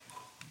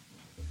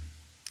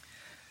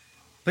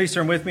Please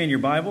turn with me in your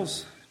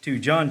Bibles to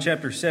John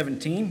chapter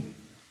 17.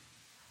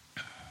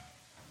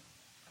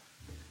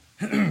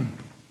 And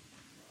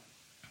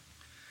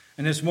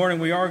this morning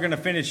we are going to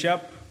finish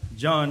up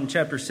John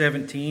chapter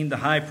 17, the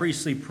high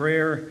priestly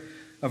prayer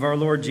of our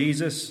Lord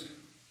Jesus.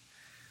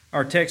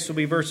 Our text will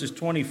be verses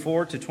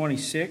 24 to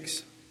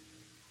 26.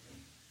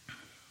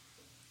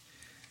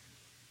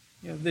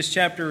 This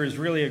chapter is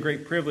really a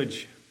great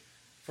privilege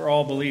for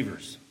all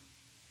believers.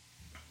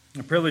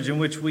 A privilege in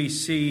which we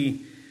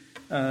see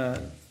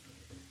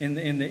in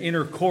the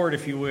inner court,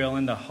 if you will,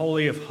 in the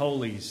Holy of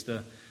Holies,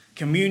 the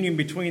communion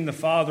between the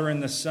Father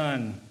and the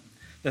Son,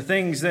 the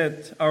things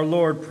that our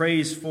Lord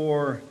prays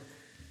for,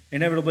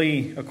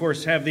 inevitably, of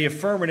course, have the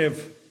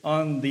affirmative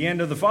on the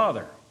end of the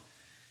Father,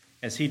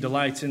 as He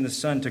delights in the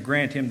Son to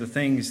grant Him the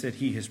things that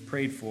He has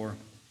prayed for.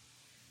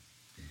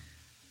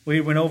 We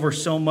went over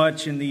so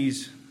much in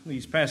these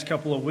past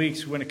couple of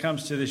weeks when it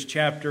comes to this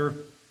chapter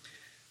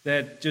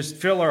that just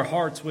fill our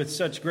hearts with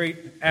such great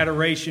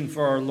adoration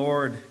for our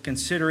Lord,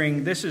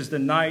 considering this is the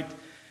night,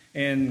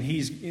 and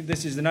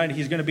this is the night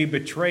He's going to be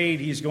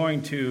betrayed. He's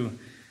going to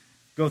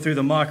go through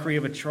the mockery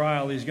of a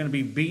trial. He's going to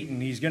be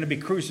beaten. He's going to be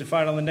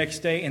crucified on the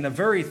next day. And the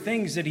very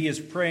things that He is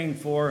praying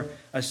for,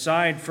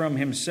 aside from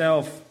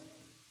Himself,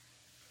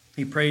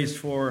 He prays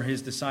for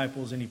His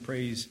disciples, and He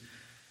prays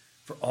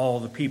for all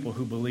the people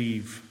who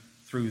believe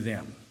through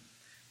them,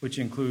 which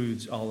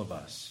includes all of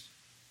us.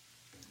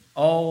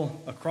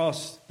 All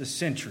across the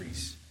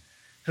centuries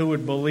who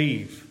would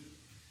believe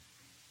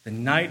the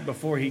night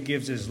before He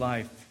gives His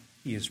life,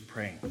 He is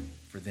praying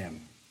for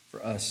them,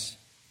 for us.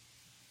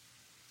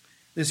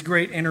 This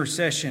great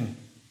intercession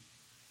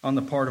on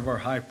the part of our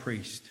high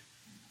priest.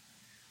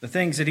 The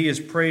things that He has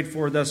prayed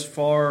for thus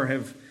far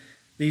have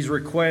these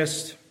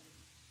requests.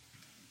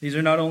 These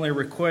are not only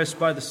requests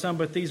by the Son,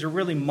 but these are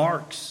really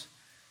marks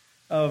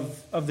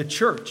of the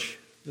church.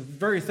 The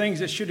very things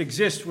that should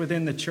exist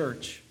within the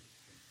church.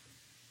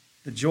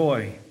 The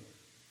joy,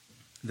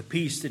 the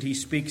peace that He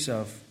speaks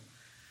of,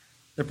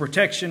 the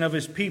protection of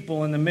His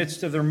people in the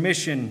midst of their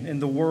mission in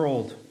the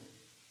world,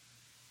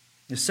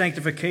 the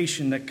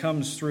sanctification that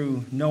comes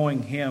through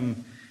knowing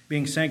Him,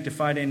 being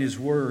sanctified in His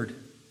Word.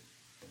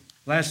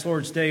 Last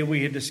Lord's Day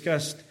we had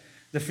discussed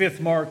the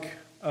fifth mark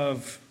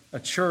of a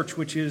church,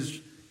 which is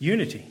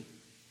unity.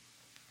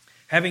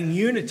 Having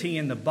unity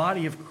in the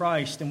body of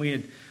Christ, and we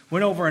had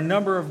went over a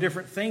number of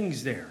different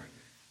things there.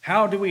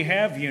 How do we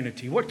have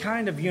unity? What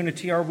kind of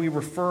unity are we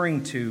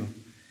referring to?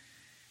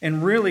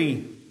 And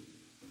really,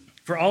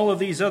 for all of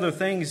these other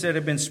things that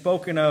have been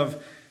spoken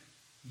of,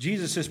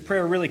 Jesus'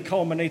 prayer really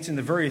culminates in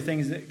the very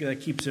things that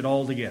keeps it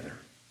all together.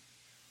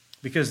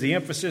 Because the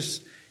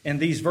emphasis in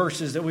these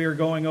verses that we are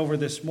going over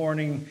this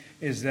morning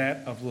is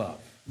that of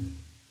love.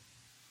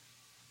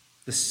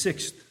 The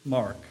sixth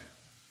mark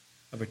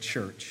of a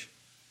church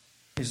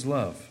is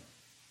love.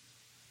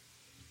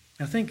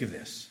 Now think of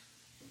this.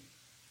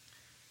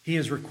 He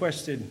has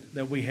requested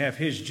that we have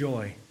His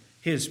joy,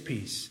 His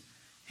peace,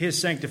 His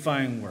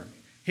sanctifying work,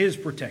 His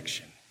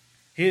protection,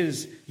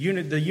 the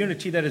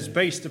unity that is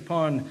based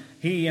upon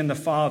He and the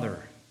Father,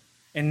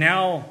 and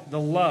now the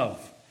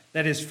love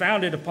that is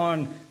founded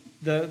upon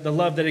the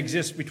love that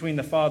exists between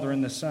the Father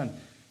and the Son.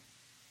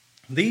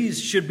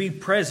 These should be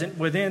present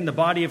within the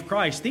body of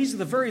Christ. These are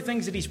the very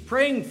things that He's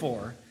praying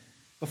for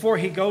before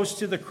He goes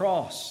to the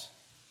cross.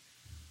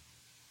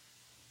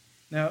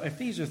 Now, if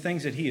these are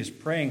things that He is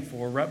praying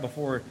for right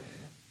before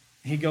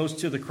He goes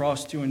to the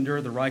cross to endure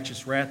the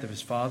righteous wrath of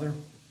His Father,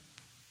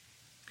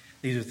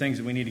 these are things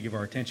that we need to give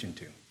our attention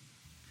to.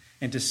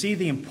 And to see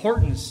the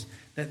importance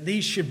that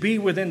these should be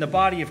within the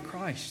body of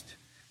Christ.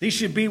 These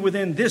should be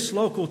within this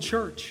local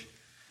church.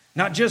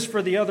 Not just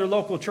for the other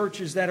local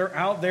churches that are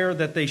out there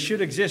that they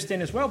should exist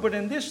in as well, but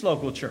in this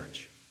local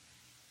church.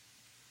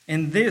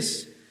 In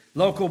this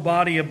local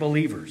body of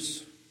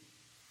believers.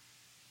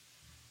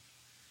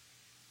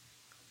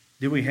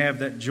 Do we have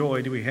that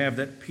joy? Do we have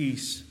that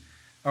peace?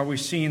 Are we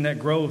seeing that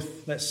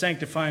growth, that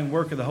sanctifying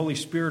work of the Holy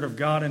Spirit of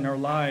God in our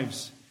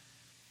lives?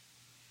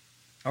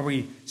 Are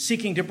we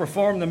seeking to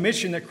perform the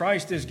mission that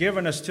Christ has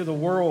given us to the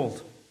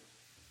world?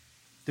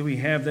 Do we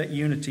have that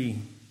unity,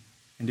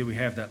 and do we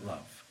have that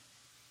love?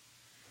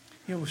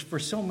 For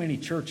so many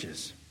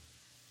churches,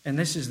 and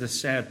this is the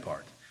sad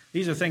part.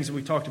 These are things that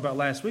we talked about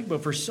last week,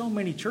 but for so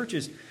many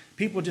churches,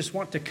 people just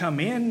want to come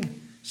in,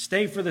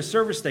 stay for the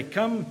service, they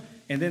come,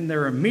 and then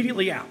they're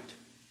immediately out.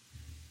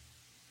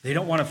 They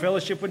don't want to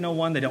fellowship with no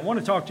one. They don't want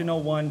to talk to no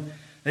one.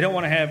 They don't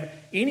want to have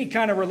any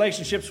kind of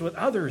relationships with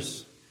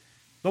others.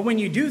 But when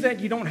you do that,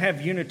 you don't have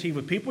unity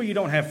with people. You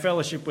don't have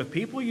fellowship with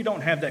people. You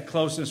don't have that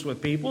closeness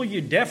with people. You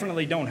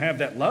definitely don't have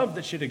that love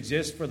that should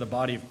exist for the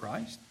body of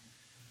Christ.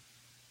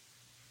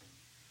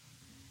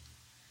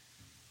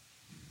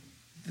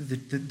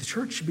 The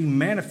church should be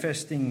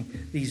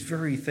manifesting these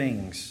very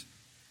things.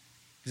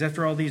 Because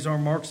after all, these are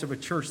marks of a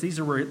church. These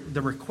are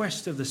the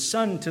requests of the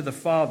Son to the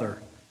Father.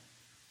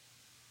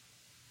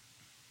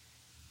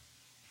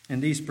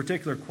 And these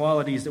particular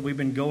qualities that we've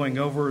been going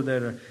over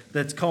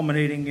that's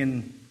culminating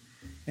in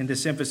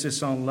this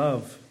emphasis on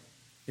love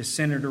is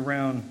centered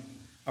around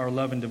our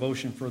love and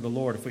devotion for the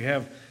Lord. If we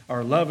have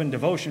our love and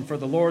devotion for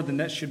the Lord, then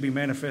that should be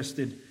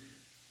manifested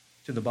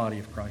to the body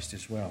of Christ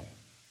as well.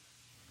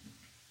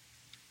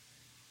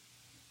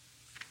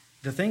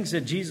 The things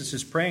that Jesus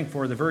is praying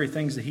for are the very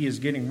things that he is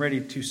getting ready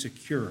to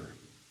secure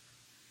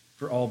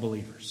for all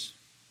believers.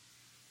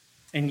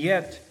 And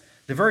yet,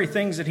 the very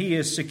things that he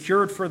has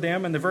secured for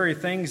them and the very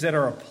things that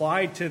are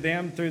applied to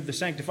them through the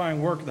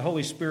sanctifying work of the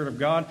Holy Spirit of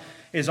God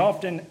is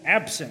often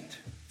absent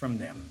from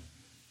them.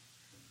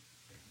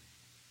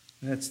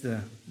 And that's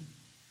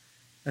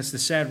the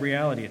sad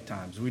reality at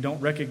times. We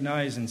don't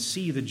recognize and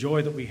see the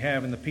joy that we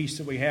have and the peace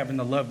that we have and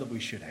the love that we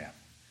should have.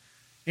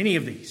 Any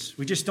of these,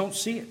 we just don't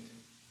see it.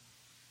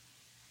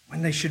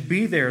 When they should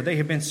be there, they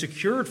have been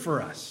secured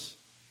for us.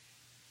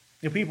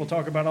 People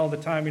talk about all the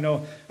time,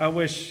 I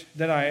wish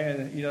that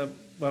I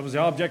was the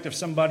object of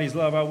somebody's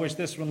love. I wish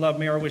this one loved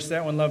me, or I wish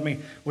that one loved me.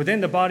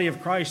 Within the body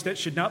of Christ, that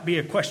should not be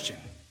a question.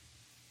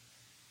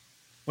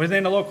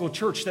 Within a local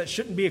church, that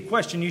shouldn't be a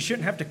question. You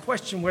shouldn't have to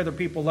question whether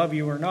people love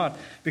you or not.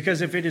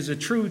 Because if it is a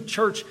true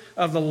church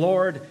of the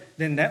Lord,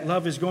 then that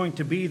love is going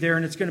to be there,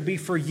 and it's going to be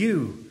for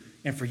you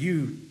and for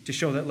you to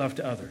show that love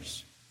to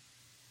others.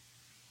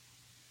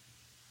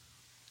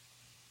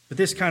 But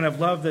this kind of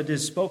love that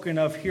is spoken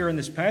of here in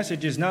this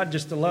passage is not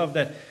just the love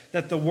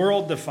that the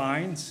world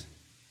defines.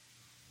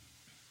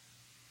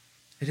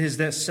 It is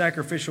that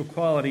sacrificial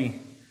quality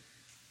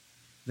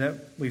that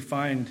we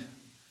find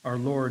our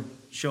Lord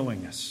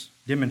showing us,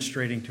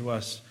 demonstrating to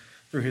us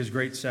through his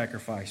great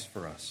sacrifice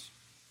for us.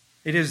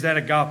 It is that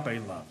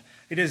agape love.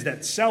 It is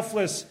that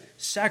selfless,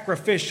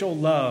 sacrificial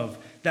love,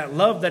 that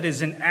love that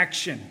is in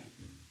action.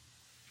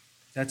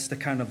 That's the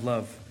kind of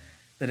love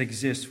that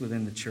exists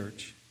within the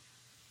church.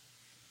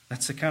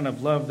 That's the kind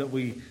of love that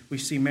we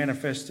see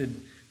manifested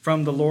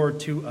from the Lord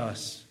to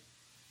us.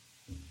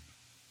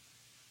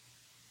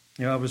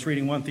 I was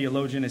reading one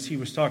theologian as he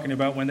was talking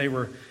about when they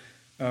were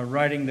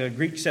writing the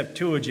Greek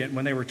Septuagint,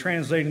 when they were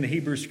translating the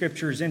Hebrew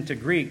Scriptures into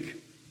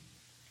Greek,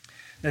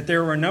 that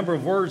there were a number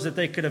of words that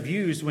they could have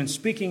used when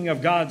speaking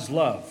of God's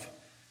love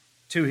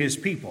to his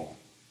people.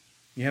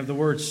 You have the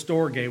word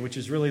storge, which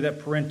is really that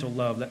parental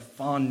love, that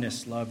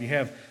fondness love. You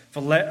have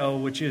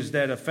phileo, which is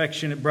that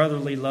affectionate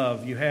brotherly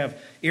love. You have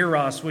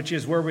eros, which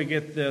is where we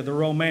get the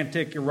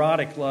romantic,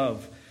 erotic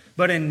love.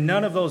 But in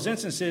none of those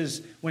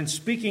instances, when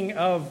speaking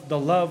of the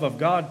love of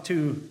God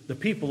to the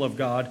people of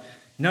God,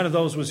 none of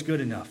those was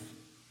good enough.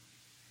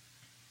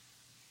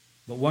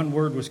 But one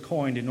word was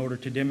coined in order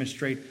to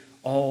demonstrate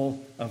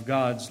all of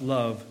God's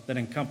love that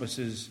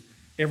encompasses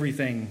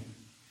everything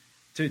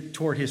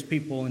toward his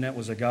people, and that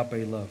was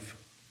agape love.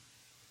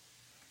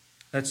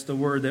 That's the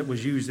word that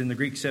was used in the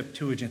Greek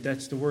Septuagint.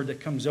 That's the word that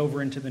comes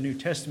over into the New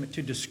Testament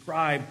to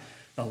describe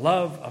the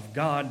love of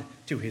God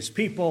to his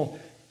people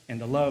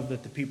and the love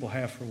that the people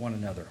have for one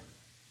another.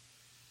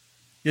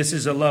 This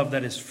is a love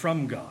that is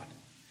from God.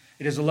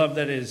 It is a love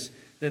that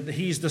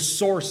he's the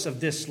source of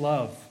this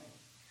love.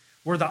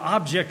 We're the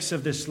objects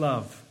of this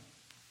love.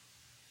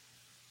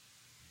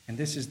 And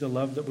this is the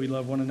love that we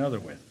love one another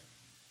with.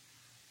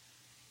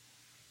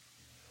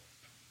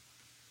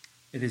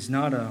 It is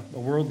not a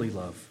worldly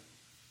love.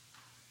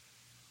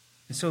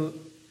 And so,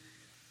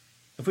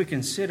 if we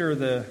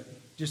consider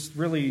just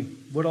really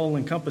what all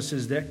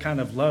encompasses that kind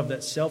of love,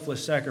 that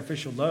selfless,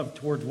 sacrificial love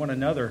towards one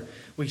another,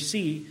 we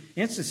see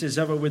instances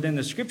of it within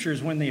the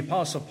Scriptures when the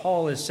Apostle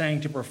Paul is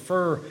saying to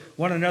prefer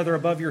one another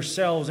above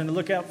yourselves and to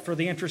look out for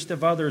the interest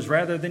of others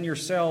rather than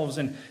yourselves,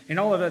 and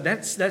all of that.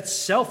 That's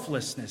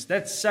selflessness.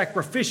 That's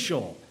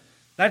sacrificial.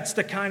 That's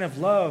the kind of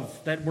love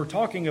that we're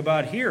talking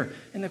about here.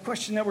 And the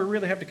question that we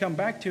really have to come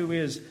back to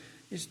is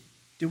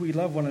do we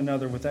love one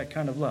another with that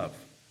kind of love?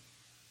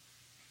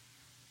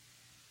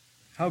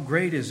 How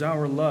great is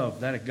our love,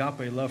 that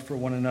agape love for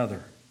one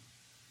another?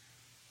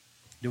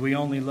 Do we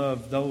only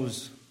love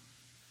those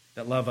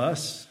that love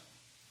us?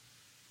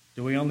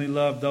 Do we only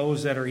love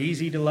those that are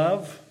easy to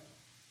love?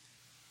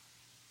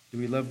 Do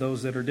we love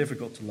those that are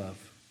difficult to love?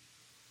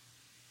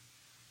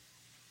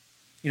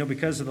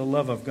 Because of the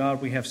love of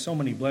God, we have so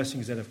many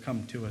blessings that have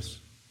come to us.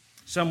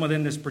 Some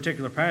within this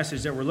particular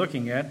passage that we're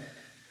looking at,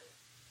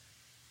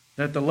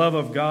 that the love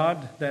of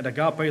God, that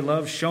agape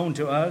love shown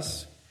to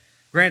us,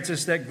 grants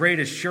us that great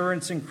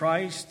assurance in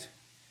Christ.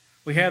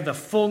 We have the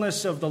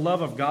fullness of the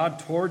love of God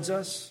towards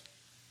us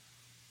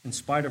in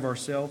spite of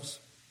ourselves.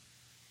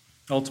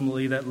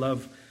 Ultimately, that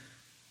love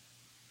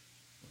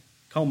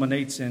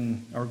culminates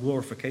in our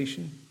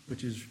glorification,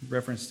 which is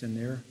referenced in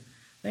there.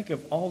 Think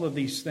of all of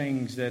these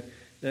things that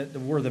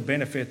we're the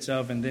benefits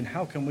of, and then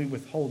how can we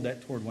withhold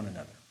that toward one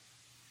another?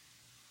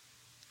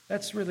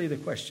 That's really the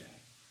question.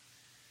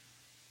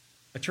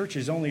 A church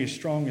is only as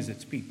strong as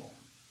its people.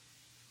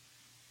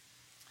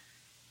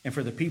 And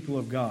for the people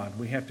of God,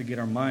 we have to get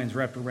our minds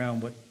wrapped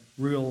around what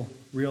real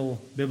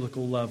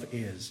biblical love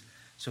is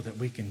so that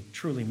we can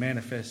truly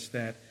manifest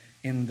that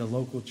in the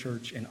local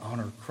church and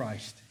honor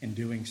Christ in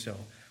doing so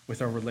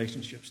with our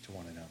relationships to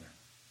one another.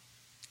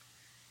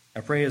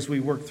 I pray as we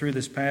work through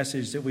this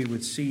passage that we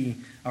would see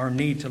our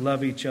need to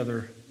love each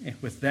other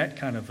with that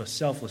kind of a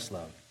selfless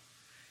love.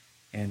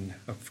 And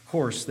of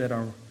course that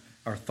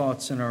our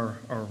thoughts and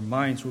our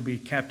minds will be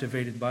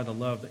captivated by the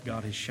love that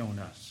God has shown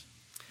us.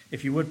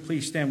 If you would,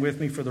 please stand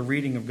with me for the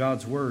reading of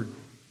God's Word.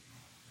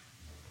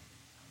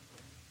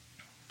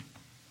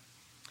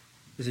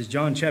 This is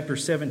John chapter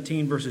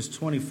 17, verses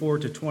 24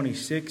 to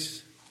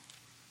 26.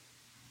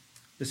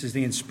 This is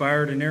the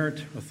inspired, inerrant,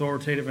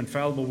 authoritative,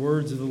 infallible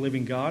words of the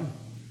living God.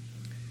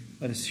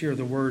 Let us hear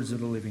the words of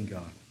the living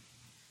God.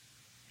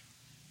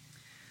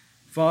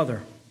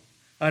 Father,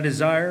 I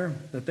desire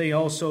that they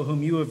also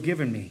whom you have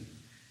given me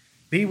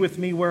be with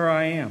me where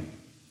I am,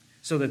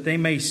 so that they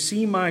may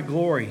see my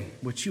glory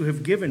which you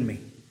have given me.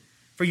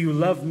 For you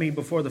loved me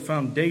before the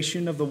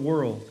foundation of the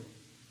world.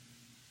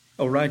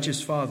 O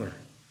righteous Father,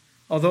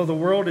 although the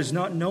world has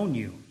not known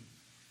you,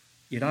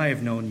 yet I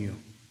have known you,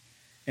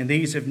 and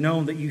these have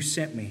known that you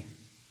sent me.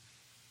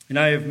 And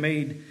I have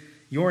made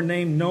your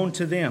name known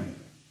to them,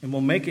 and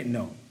will make it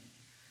known,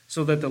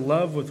 so that the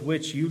love with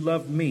which you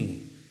loved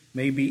me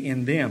may be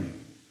in them,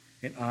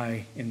 and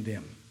I in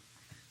them.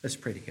 Let's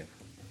pray together.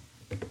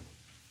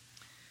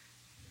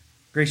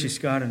 Gracious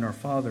God and our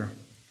Father,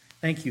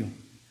 thank you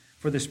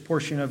for this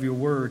portion of your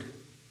word.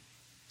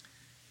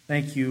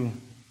 Thank you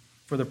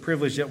for the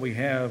privilege that we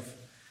have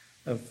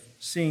of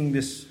seeing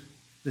this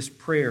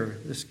prayer,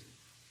 this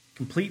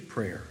complete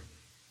prayer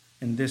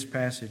in this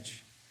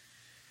passage.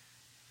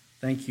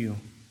 Thank you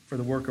for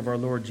the work of our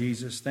Lord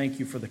Jesus. Thank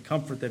you for the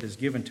comfort that is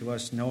given to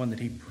us, knowing that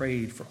he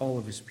prayed for all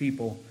of his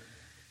people.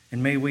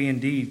 And may we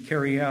indeed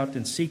carry out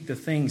and seek the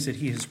things that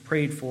he has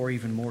prayed for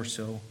even more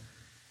so.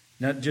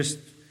 Not just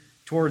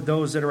toward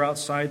those that are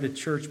outside the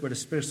church, but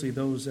especially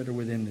those that are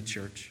within the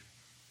church.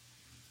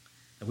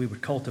 That we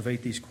would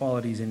cultivate these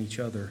qualities in each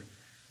other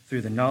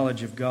through the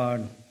knowledge of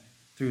God,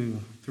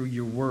 through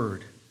your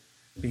word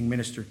being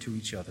ministered to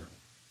each other.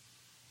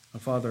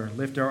 And Father,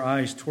 lift our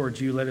eyes towards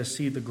you. Let us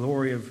see the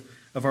glory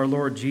of our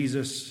Lord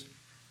Jesus.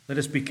 Let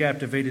us be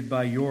captivated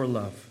by your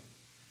love.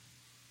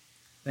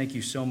 Thank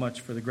you so much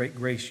for the great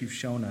grace you've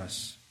shown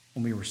us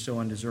when we were so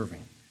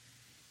undeserving.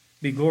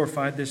 Be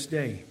glorified this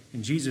day.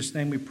 In Jesus'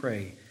 name we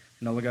pray.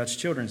 And all of God's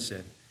children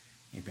said,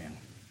 amen.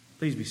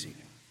 Please be seated.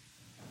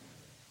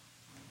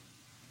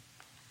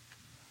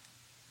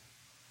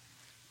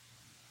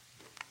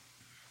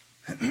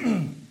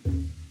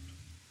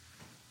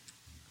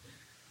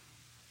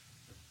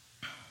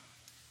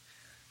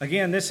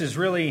 Again, this is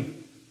really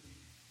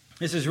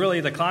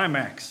the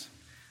climax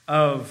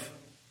of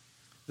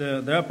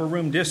the upper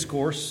room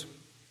discourse,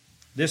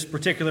 this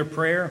particular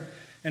prayer.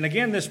 And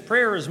again, this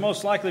prayer is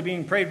most likely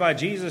being prayed by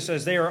Jesus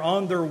as they are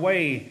on their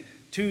way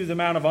to the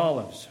Mount of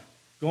Olives,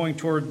 going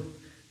toward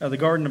the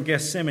Garden of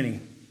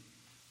Gethsemane.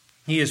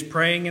 He is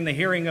praying in the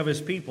hearing of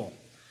his people.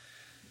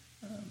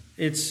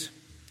 It's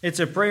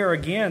a prayer,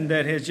 again,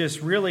 that has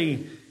just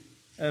really,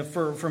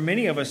 for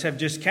many of us, have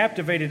just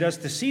captivated us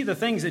to see the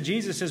things that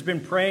Jesus has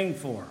been praying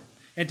for,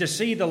 and to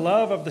see the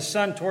love of the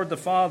Son toward the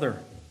Father,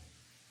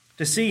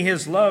 to see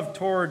his love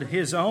toward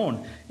his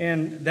own.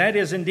 And that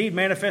is indeed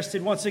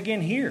manifested once again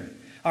here.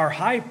 Our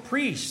high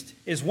priest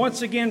is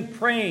once again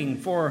praying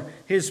for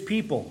his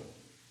people.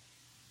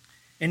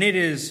 And it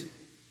is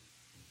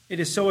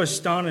so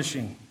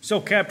astonishing, so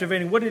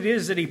captivating what it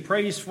is that he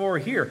prays for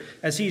here,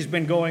 as he's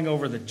been going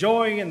over the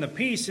joy and the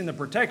peace and the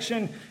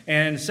protection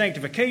and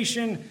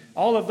sanctification,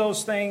 all of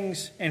those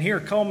things, and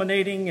here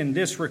culminating in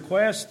this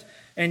request.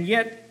 And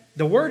yet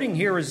the wording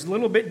here is a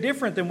little bit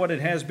different than what it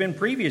has been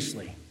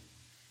previously.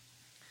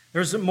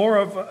 There's more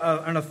of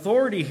an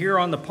authority here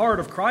on the part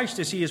of Christ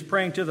as he is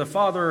praying to the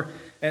Father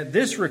at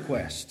this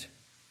request.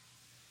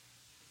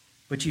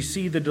 But you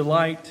see the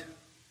delight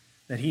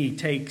that he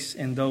takes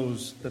in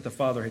those that the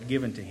Father had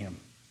given to him.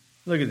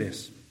 Look at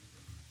this.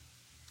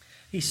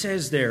 He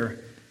says there,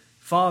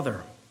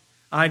 Father,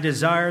 I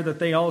desire that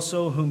they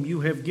also whom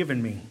you have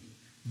given me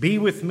be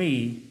with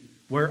me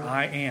where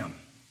I am.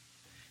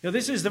 Now,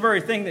 this is the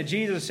very thing that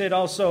Jesus had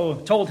also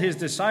told his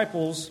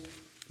disciples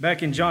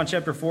back in John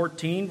chapter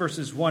 14,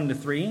 verses 1 to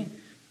 3.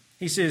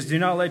 He says, do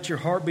not let your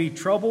heart be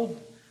troubled.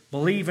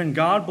 Believe in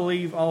God,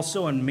 believe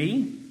also in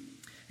me.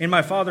 In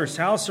my Father's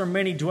house are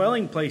many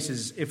dwelling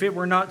places. If it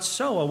were not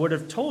so, I would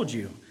have told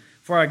you.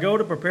 For I go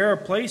to prepare a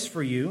place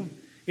for you.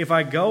 If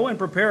I go and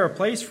prepare a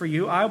place for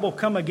you, I will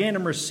come again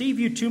and receive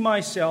you to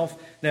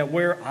myself, that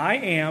where I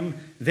am,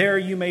 there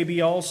you may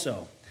be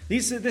also.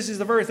 This is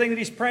the very thing that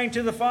he's praying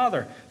to the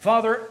Father.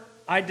 Father,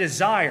 I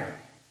desire.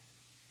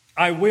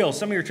 I will.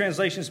 Some of your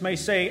translations may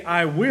say,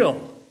 I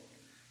will,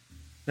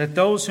 that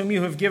those whom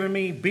you have given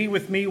me be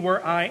with me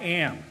where I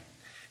am.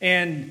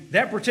 And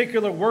that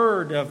particular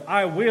word of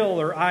I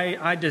will or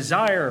I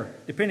desire,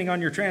 depending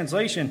on your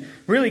translation,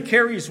 really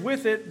carries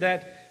with it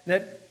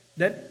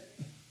that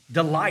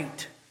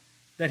delight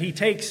that he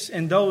takes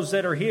in those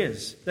that are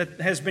his,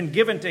 that has been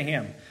given to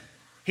him.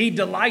 He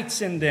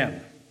delights in them.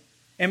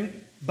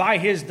 And by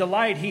his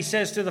delight, he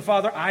says to the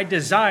Father, I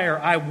desire,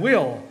 I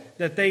will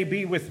that they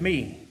be with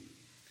me.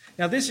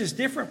 Now, this is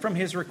different from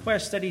his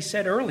request that he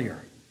said earlier.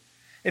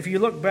 If you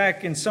look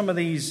back in some of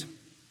these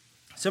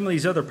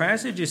other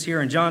passages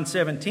here in John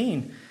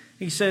 17,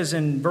 he says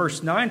in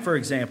verse 9, for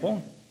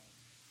example,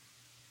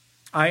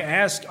 I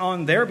ask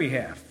on their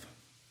behalf.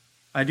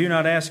 I do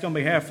not ask on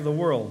behalf of the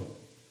world.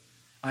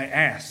 I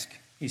ask,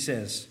 he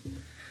says.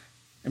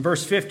 In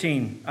verse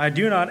 15, I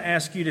do not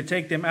ask you to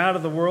take them out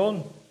of the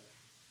world,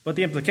 but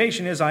the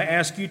implication is I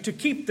ask you to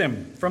keep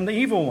them from the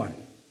evil one.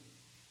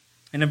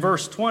 And in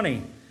verse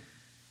 20,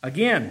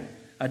 again,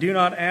 I do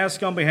not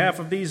ask on behalf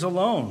of these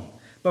alone,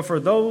 but for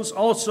those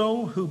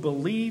also who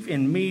believe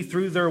in me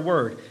through their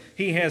word.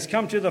 He has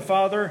come to the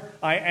Father.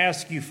 I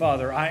ask you,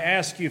 Father. I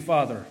ask you,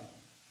 Father.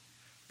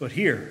 But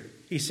here,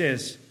 he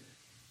says,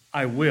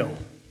 I will.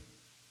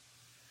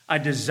 I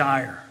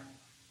desire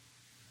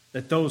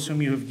that those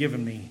whom you have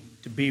given me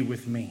to be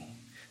with me.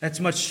 That's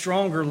much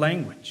stronger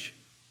language.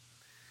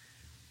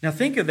 Now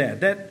think of that.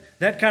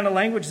 That kind of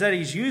language that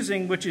he's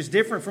using, which is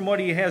different from what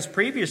he has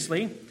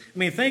previously. I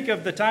mean, think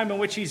of the time in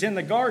which he's in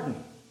the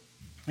garden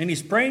and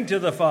he's praying to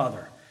the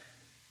Father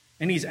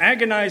and he's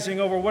agonizing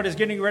over what is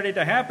getting ready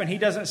to happen. He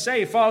doesn't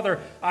say, Father,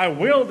 I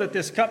will that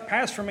this cup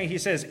pass from me. He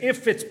says,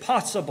 if it's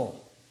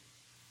possible,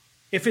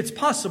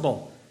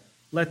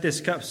 let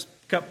this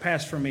cup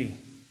pass from me.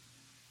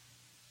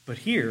 But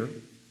here,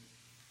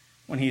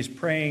 when he's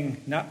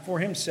praying not for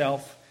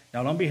himself,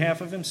 not on behalf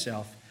of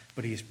himself,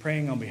 but he's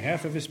praying on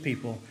behalf of his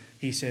people,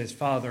 he says,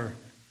 Father,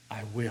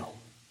 I will.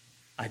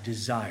 I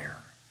desire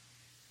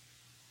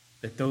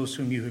that those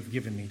whom you have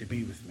given me to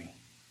be with me.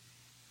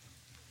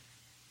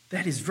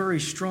 That is very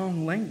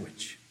strong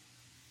language.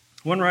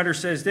 One writer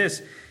says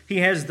this, he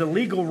has the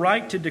legal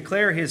right to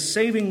declare his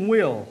saving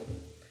will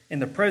in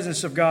the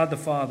presence of God the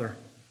Father.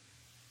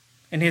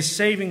 And his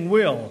saving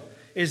will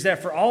is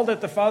that for all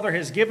that the Father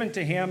has given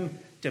to him,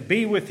 to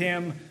be with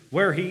him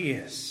where he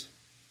is.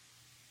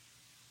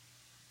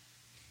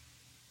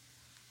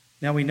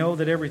 Now we know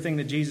that everything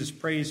that Jesus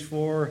prays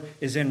for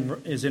is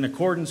in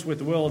accordance with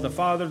the will of the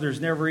Father.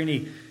 There's never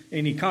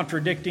any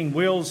contradicting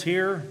wills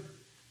here.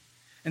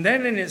 And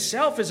that in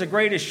itself is a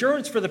great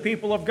assurance for the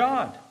people of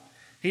God.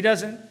 He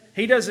doesn't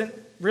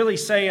really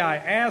say, I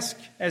ask,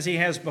 as he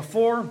has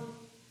before.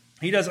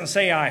 He doesn't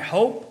say, I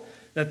hope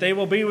that they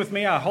will be with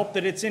me. I hope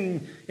that it's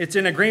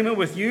in agreement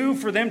with you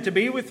for them to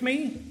be with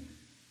me.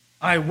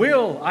 I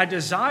will, I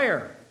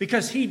desire,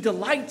 because he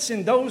delights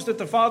in those that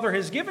the Father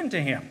has given to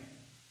him.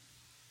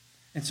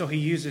 And so he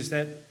uses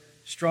that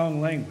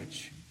strong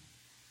language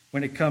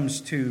when it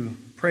comes to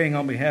praying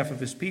on behalf of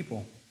his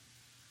people.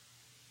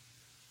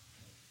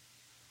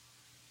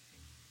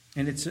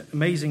 And it's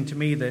amazing to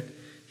me that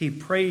he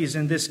prays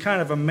in this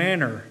kind of a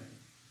manner,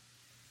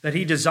 that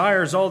he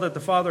desires all that the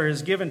Father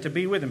has given to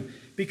be with him.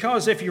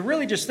 Because if you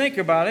really just think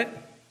about it,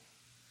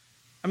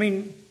 I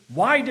mean,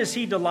 why does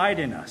he delight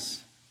in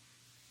us?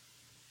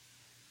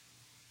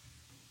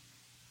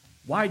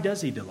 Why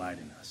does he delight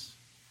in us?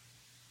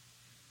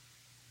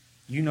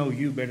 You know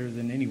you better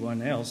than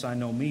anyone else. I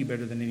know me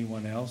better than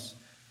anyone else.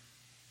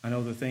 I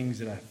know the things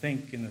that I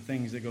think and the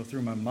things that go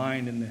through my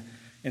mind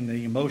and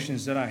the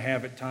emotions that I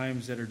have at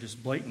times that are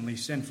just blatantly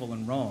sinful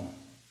and wrong.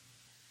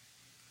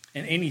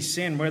 And any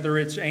sin, whether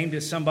it's aimed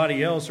at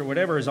somebody else or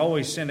whatever, is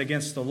always sin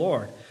against the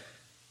Lord.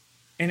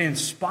 And in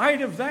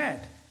spite of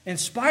that, in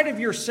spite of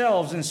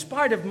yourselves, in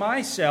spite of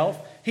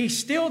myself, he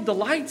still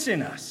delights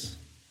in us.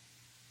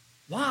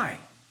 Why?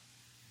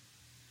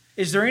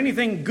 Is there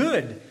anything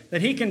good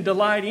that he can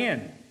delight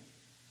in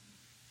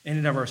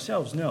and of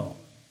ourselves? No,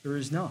 there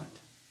is not.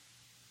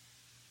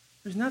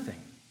 There's nothing.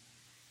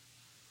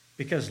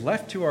 Because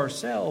left to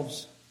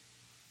ourselves,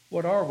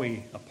 what are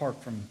we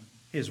apart from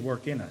his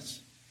work in us?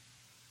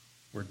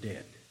 We're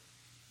dead.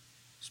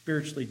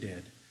 Spiritually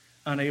dead.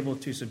 Unable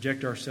to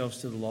subject ourselves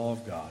to the law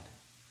of God.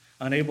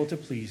 Unable to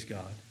please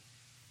God.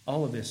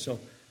 All of this. So,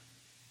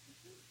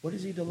 what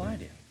does he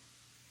delight in?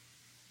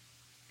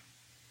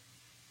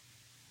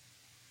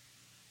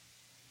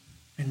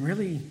 And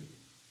really,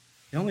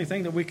 the only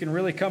thing that we can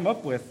really come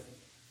up with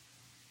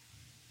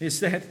is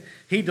that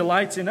he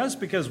delights in us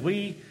because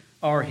we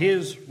are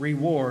his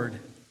reward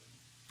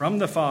from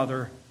the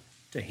Father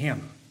to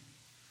him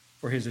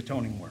for his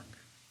atoning work.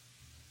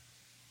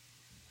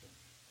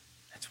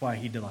 That's why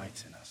he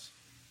delights in us.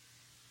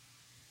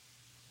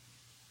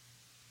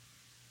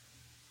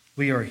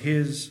 We are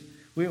his.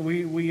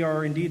 We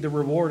are indeed the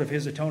reward of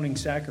his atoning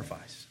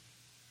sacrifice.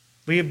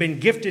 We have been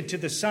gifted to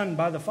the Son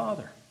by the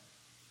Father.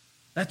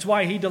 That's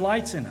why he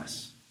delights in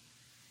us.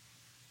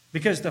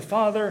 Because the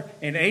Father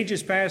in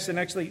ages past, and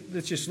actually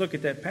let's just look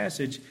at that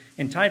passage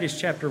in Titus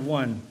chapter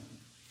 1.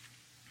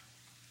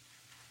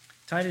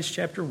 Titus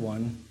chapter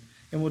 1,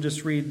 and we'll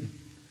just read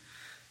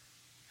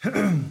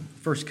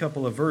first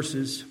couple of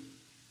verses.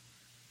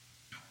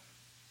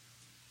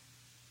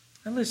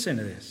 And listen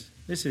to this.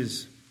 This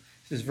is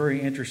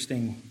very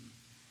interesting,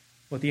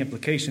 what the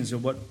implications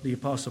of what the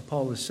Apostle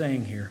Paul is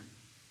saying here.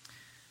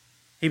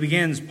 He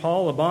begins,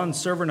 Paul, a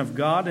bondservant of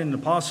God and an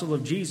apostle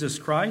of Jesus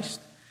Christ,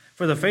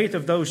 for the faith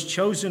of those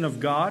chosen of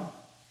God,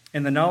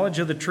 and the knowledge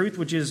of the truth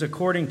which is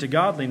according to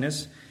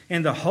godliness,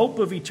 and the hope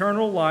of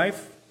eternal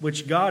life,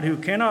 which God, who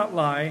cannot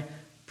lie,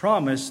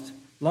 promised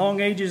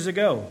long ages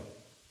ago,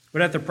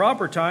 but at the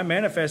proper time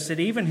manifested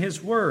even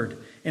his word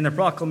in the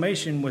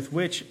proclamation with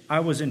which I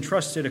was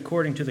entrusted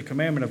according to the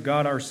commandment of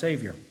God our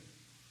Savior.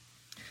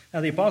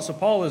 Now the Apostle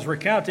Paul is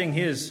recounting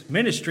his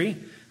ministry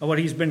of what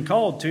he's been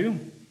called to.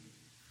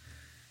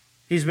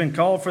 He's been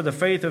called for the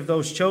faith of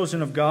those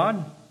chosen of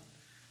God,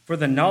 for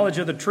the knowledge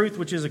of the truth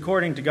which is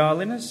according to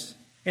godliness,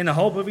 in the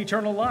hope of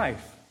eternal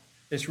life.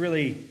 This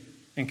really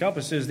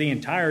encompasses the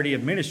entirety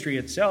of ministry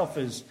itself,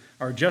 as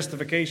our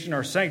justification,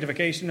 our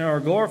sanctification, and our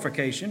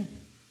glorification.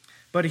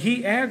 But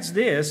he adds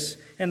this,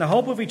 in the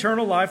hope of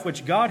eternal life,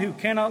 which God who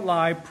cannot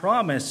lie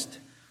promised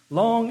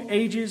long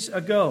ages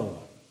ago.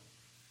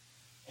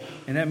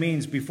 And that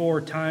means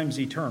before times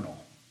eternal.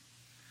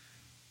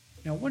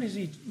 Now, what is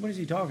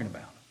he talking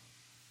about?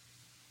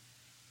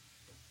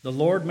 The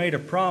Lord made a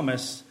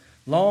promise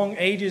long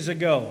ages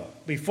ago.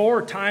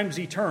 Before times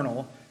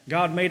eternal,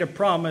 God made a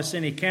promise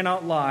and he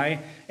cannot lie.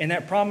 And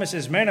that promise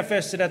is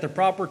manifested at the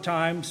proper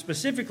time,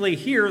 specifically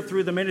here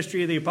through the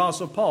ministry of the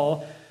Apostle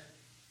Paul,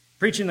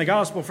 preaching the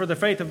gospel for the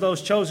faith of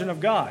those chosen of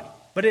God.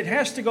 But it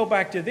has to go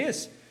back to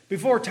this.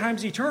 Before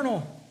times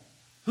eternal,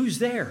 who's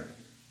there?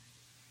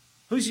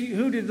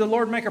 Who did the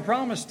Lord make a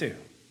promise to?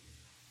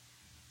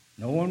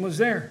 No one was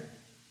there.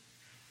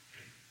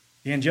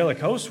 The angelic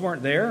hosts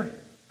weren't there.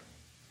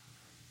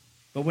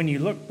 But when you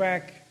look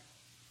back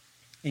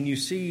and you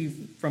see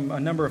from a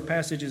number of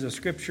passages of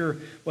Scripture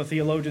what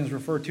theologians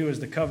refer to as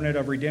the covenant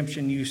of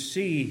redemption, you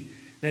see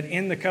that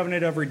in the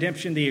covenant of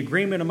redemption, the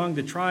agreement among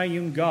the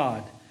triune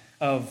God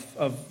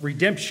of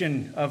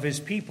redemption of his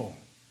people,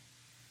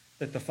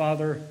 that the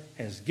Father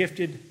has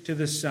gifted to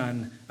the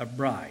Son a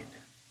bride.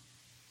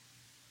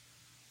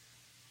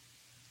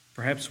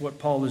 Perhaps what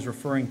Paul is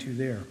referring to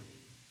there.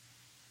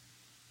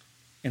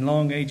 In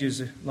long ages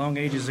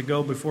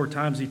ago, before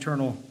times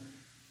eternal,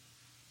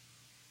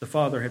 the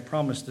Father had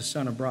promised the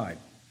Son a bride.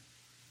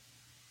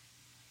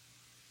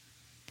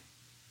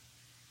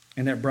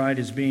 And that bride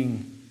is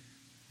being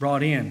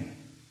brought in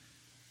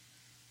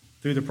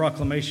through the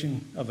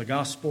proclamation of the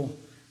gospel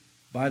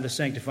by the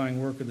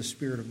sanctifying work of the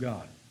Spirit of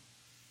God.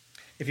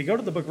 If you go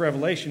to the book of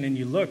Revelation and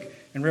you look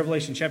in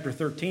Revelation chapter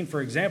 13, for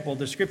example,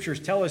 the Scriptures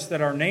tell us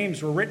that our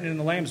names were written in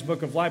the Lamb's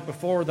book of life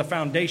before the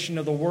foundation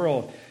of the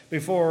world.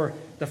 Before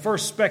the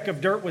first speck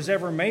of dirt was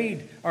ever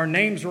made, our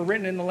names were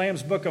written in the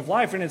Lamb's book of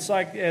life. And it's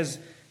like as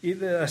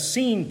a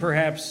scene,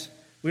 perhaps.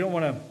 We don't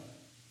want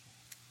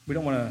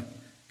to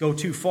go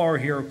too far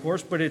here, of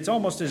course, but it's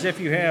almost as if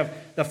you have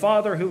the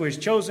Father who has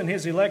chosen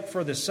his elect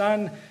for the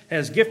Son,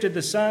 has gifted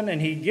the Son, and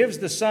he gives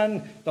the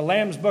Son the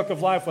Lamb's book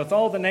of life with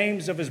all the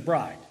names of his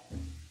bride,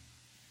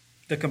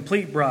 the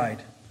complete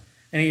bride.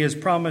 And he has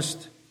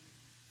promised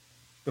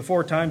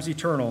before times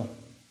eternal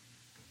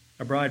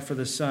a bride for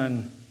the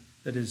Son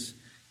that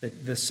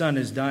the Son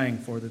is dying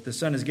for, that the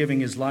Son is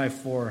giving his life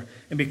for.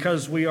 And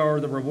because we are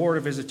the reward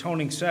of his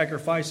atoning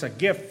sacrifice, a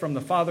gift from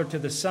the Father to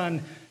the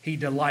Son, he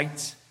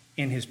delights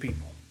in his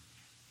people.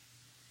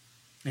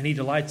 And he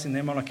delights in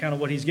them on account of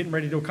what he's getting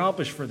ready to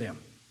accomplish for them.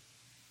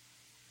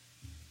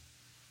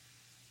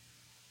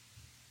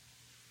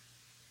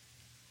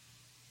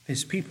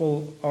 His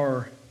people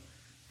are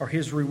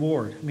his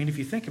reward. I mean, if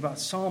you think about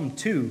Psalm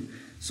 2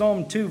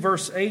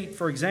 verse 8,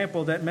 for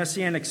example, that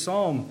messianic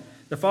psalm,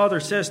 the Father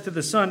says to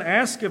the Son,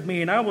 "Ask of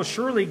me, and I will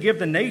surely give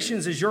the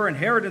nations as your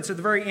inheritance, at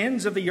the very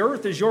ends of the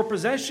earth as your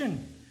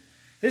possession."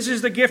 This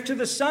is the gift to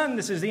the Son.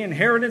 This is the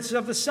inheritance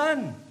of the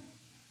Son.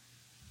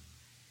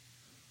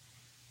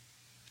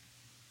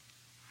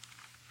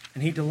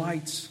 And he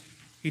delights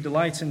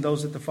in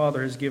those that the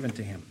Father has given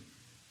to him.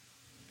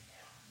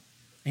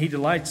 He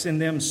delights in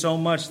them so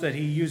much that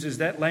he uses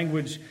that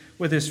language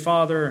with his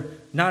Father,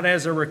 not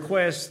as a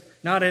request,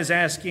 not as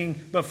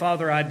asking, but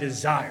Father, I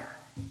desire.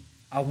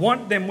 I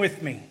want them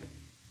with me.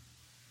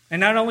 And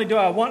not only do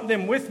I want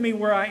them with me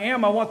where I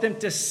am, I want them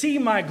to see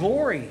my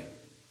glory.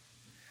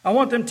 I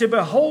want them to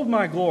behold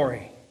my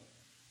glory.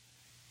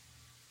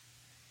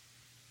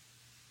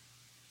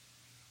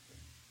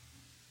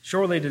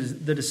 Surely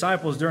the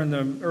disciples during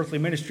the earthly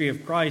ministry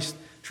of Christ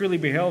truly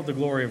beheld the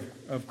glory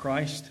of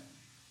Christ.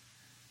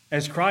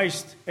 As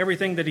Christ,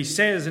 everything that he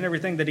says and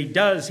everything that he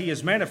does, he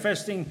is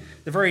manifesting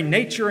the very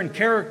nature and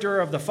character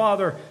of the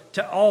Father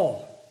to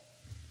all.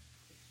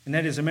 And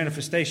that is a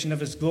manifestation of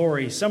his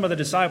glory. Some of the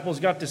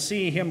disciples got to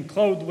see him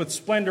clothed with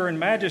splendor and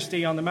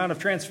majesty on the Mount of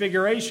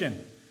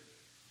Transfiguration.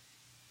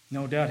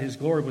 No doubt his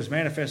glory was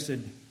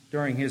manifested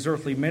during his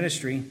earthly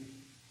ministry.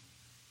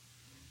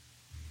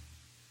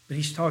 But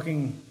he's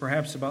talking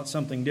perhaps about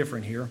something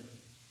different here.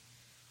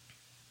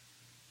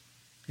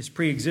 His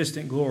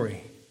pre-existent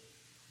glory.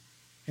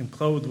 Him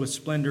clothed with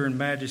splendor and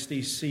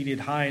majesty,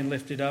 seated high and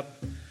lifted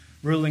up,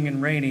 ruling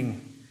and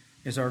reigning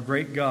is our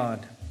great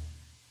God,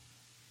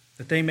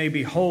 that they may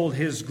behold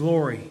his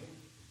glory.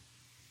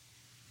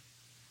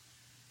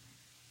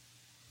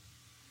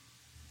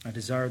 I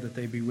desire that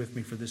they be with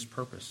me for this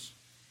purpose.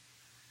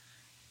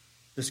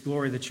 This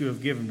glory that you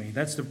have given me.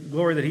 That's the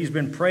glory that he's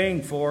been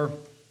praying for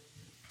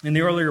in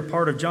the earlier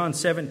part of John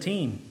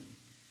 17.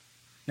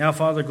 Now,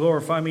 Father,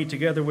 glorify me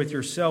together with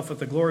yourself with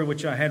the glory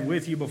which I had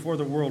with you before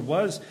the world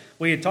was.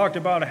 We had talked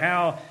about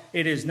how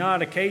it is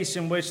not a case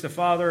in which the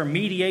Father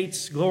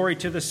mediates glory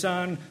to the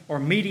Son, or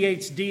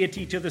mediates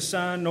deity to the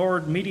Son, nor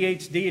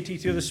mediates deity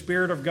to the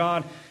Spirit of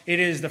God.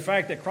 It is the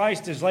fact that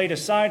Christ has laid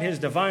aside his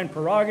divine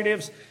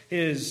prerogatives,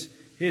 his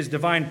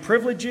divine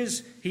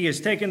privileges. He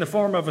has taken the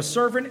form of a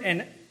servant,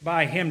 and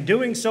by him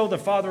doing so, the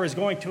Father is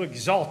going to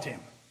exalt him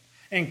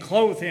and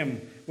clothe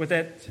him with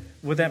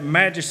that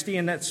majesty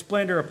and that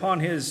splendor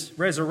upon his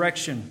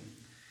resurrection.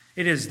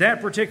 It is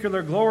that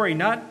particular glory,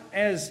 not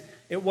as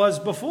it was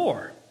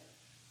before.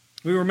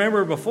 We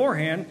remember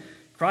beforehand,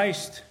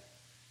 Christ,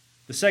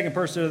 the second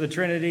person of the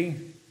Trinity,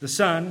 the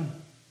Son,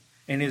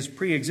 in his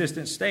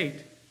pre-existent state,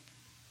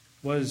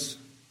 was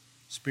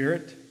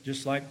Spirit,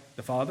 just like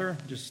the Father,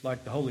 just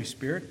like the Holy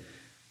Spirit.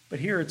 But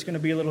here it's going to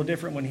be a little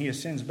different when he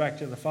ascends back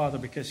to the Father,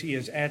 because he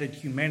has added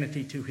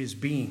humanity to his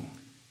being.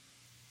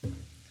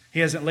 He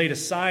hasn't laid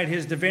aside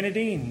his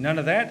divinity, none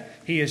of that.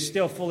 He is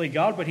still fully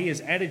God, but he has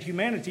added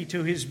humanity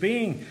to his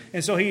being.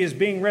 And so he is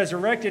being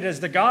resurrected as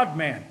the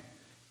God-man.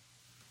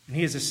 And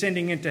he is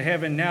ascending into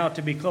heaven now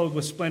to be clothed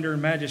with splendor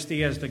and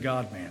majesty as the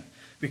God-man.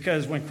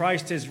 Because when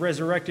Christ is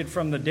resurrected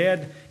from the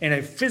dead in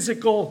a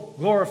physical,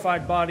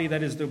 glorified body,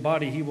 that is the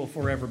body he will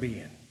forever be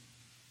in.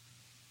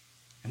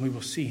 And we will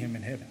see him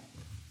in heaven.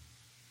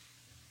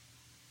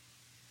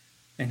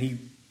 And he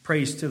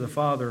prays to the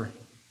Father,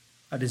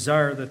 I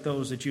desire that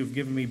those that you've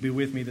given me be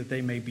with me, that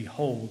they may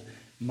behold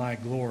my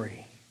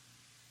glory.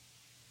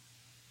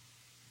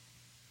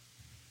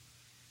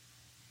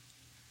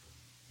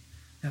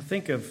 Now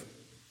think of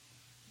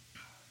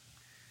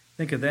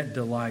that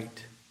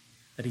delight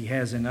that he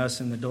has in us,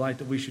 and the delight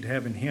that we should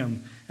have in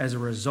him as a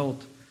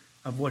result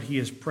of what he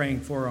is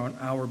praying for on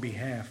our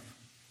behalf.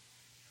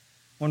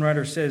 One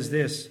writer says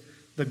this: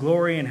 the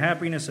glory and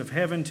happiness of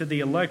heaven to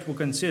the elect will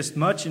consist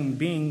much in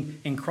being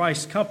in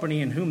Christ's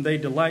company, in whom they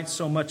delight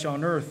so much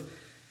on earth,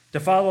 to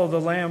follow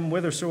the Lamb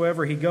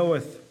whithersoever he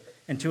goeth,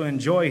 and to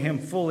enjoy him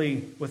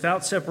fully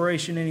without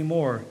separation any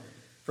more.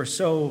 For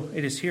so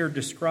it is here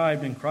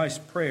described in Christ's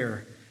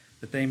prayer,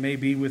 that they may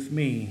be with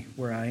me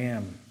where I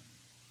am.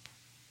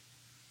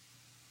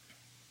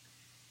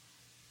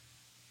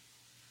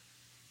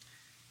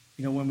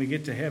 You know, when we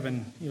get to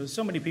heaven,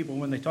 so many people,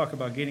 when they talk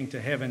about getting to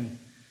heaven,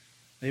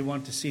 they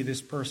want to see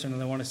this person,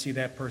 and they want to see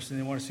that person.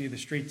 They want to see the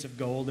streets of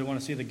gold. They want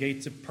to see the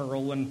gates of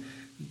pearl, and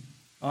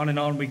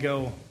on we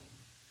go.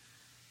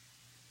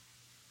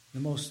 The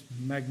most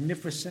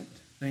magnificent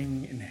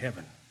thing in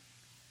heaven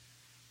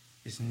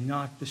is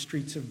not the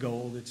streets of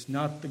gold. It's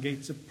not the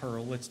gates of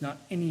pearl. It's not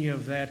any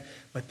of that,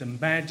 but the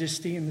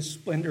majesty and the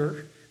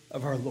splendor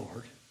of our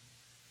Lord.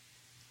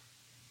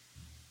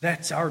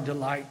 That's our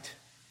delight.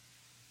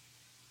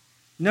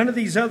 None of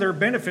these other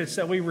benefits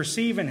that we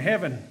receive in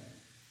heaven,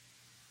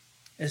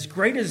 as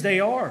great as they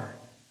are,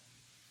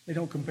 they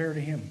don't compare to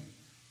him.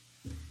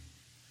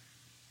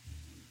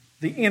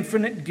 The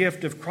infinite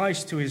gift of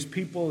Christ to his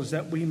people is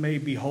that we may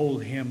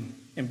behold him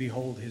and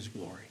behold his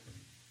glory.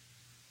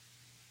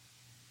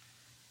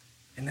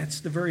 And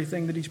that's the very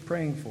thing that he's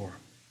praying for.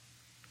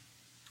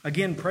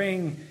 Again,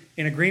 praying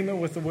in agreement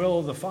with the will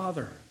of the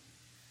Father.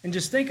 And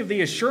just think of the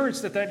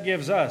assurance that that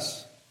gives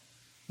us.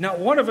 Not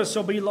one of us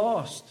will be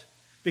lost,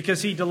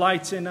 because he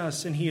delights in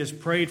us, and he has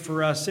prayed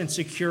for us and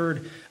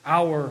secured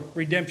our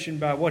redemption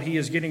by what he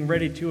is getting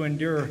ready to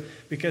endure,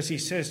 because he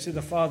says to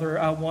the Father,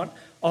 I want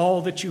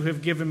all that you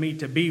have given me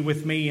to be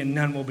with me, and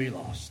none will be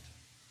lost.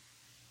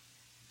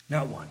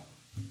 Not one.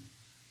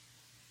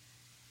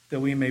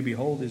 That we may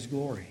behold his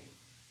glory.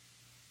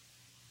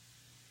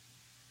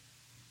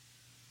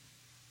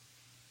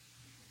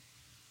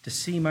 To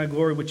see my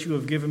glory which you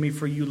have given me,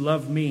 for you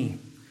loved me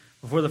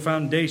before the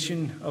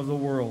foundation of the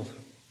world.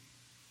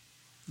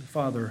 The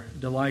Father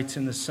delights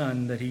in the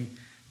Son, that he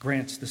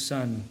grants the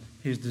Son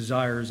his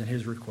desires and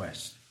his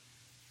requests.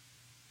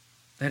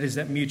 That is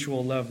that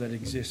mutual love that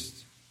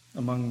exists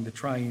among the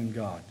triune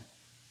God.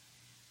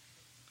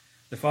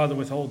 The Father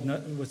withhold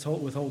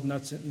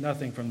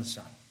nothing from the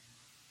Son.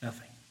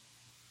 Nothing.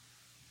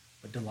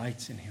 But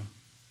delights in him.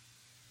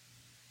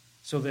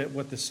 So that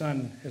what the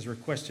Son has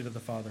requested of the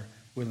Father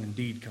will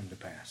indeed come to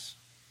pass.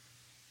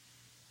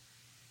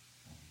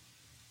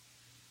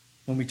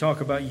 When we talk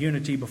about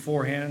unity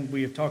beforehand,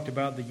 we have talked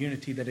about the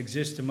unity that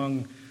exists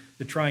among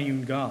the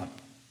triune God.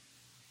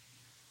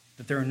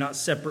 That there are not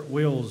separate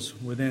wills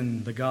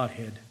within the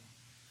Godhead.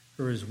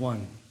 There is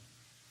one,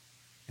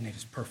 and it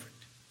is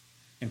perfect.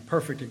 In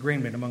perfect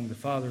agreement among the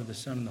Father, the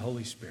Son, and the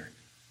Holy Spirit.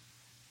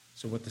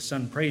 So what the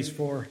Son prays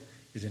for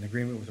is in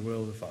agreement with the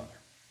will of the Father.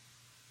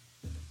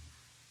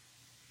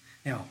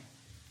 Now,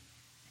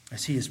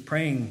 as he is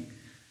praying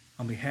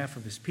on behalf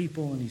of his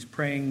people, and he's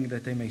praying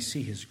that they may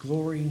see his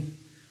glory,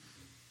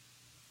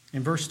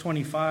 in verse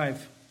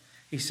 25,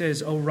 he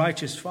says, O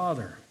righteous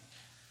Father,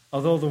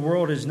 although the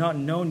world has not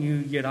known you,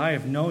 yet I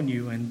have known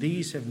you, and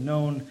these have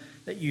known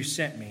that you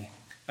sent me.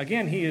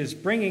 Again, he is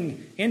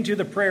bringing into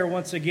the prayer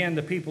once again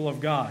the people of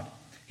God.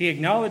 He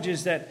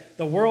acknowledges that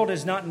the world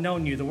has not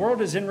known you. The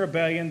world is in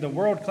rebellion. The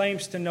world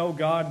claims to know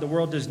God. The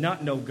world does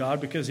not know God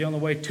because the only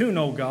way to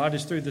know God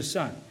is through the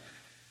Son.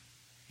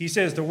 He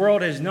says, the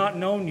world has not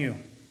known you,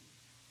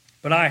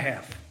 but I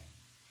have.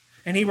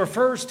 And he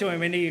refers to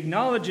him and he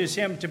acknowledges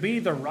him to be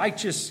the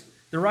righteous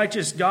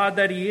God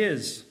that he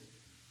is.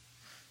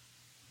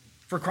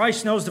 For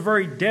Christ knows the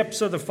very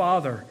depths of the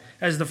Father,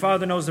 as the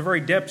Father knows the very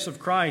depths of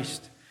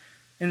Christ.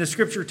 And the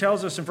Scripture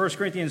tells us in 1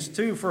 Corinthians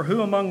 2, for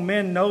who among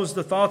men knows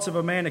the thoughts of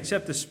a man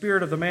except the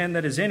spirit of the man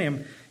that is in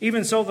him?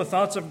 Even so the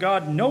thoughts of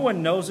God no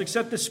one knows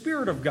except the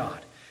Spirit of God.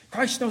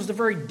 Christ knows the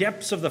very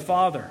depths of the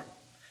Father.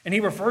 And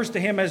he refers to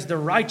him as the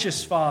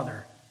righteous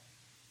Father.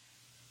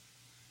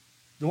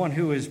 The one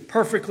who is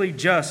perfectly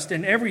just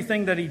in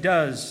everything that he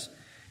does.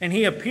 And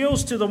he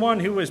appeals to the one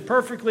who is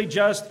perfectly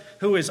just,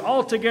 who is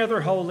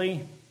altogether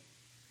holy,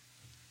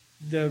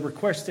 the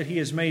request that he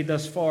has made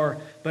thus far.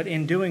 But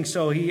in doing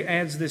so, he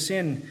adds this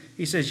in.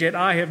 He says, yet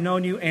I have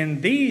known you,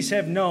 and these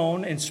have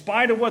known, in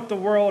spite of what the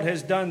world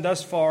has done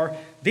thus far,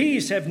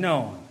 these have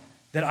known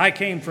that I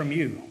came from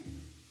you.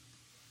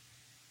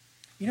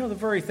 You know, the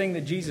very thing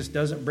that Jesus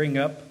doesn't bring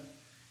up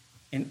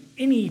in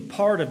any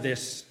part of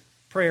this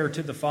prayer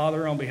to the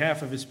Father on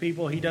behalf of his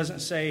people, he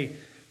doesn't say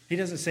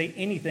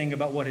anything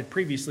about what had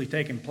previously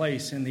taken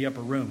place in the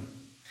upper room.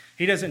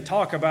 He doesn't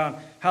talk about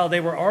how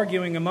they were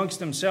arguing amongst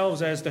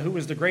themselves as to who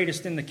was the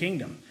greatest in the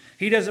kingdom.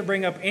 He doesn't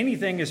bring up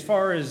anything as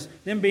far as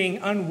them being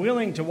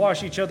unwilling to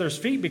wash each other's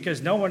feet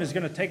because no one is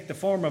going to take the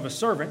form of a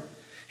servant.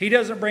 He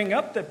doesn't bring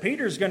up that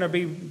Peter's going to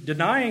be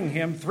denying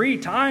him 3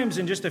 times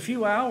in just a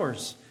few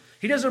hours.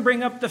 He doesn't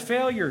bring up the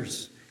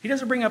failures. He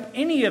doesn't bring up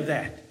any of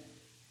that.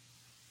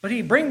 But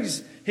he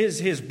brings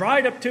his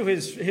bride up to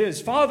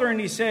his Father and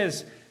he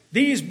says,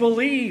 these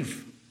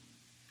believe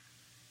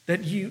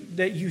that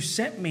you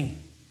sent me.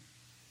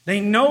 They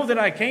know that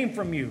I came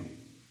from you.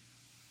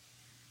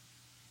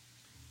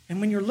 And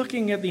when you're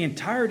looking at the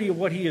entirety of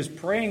what he is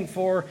praying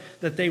for,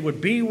 that they would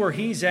be where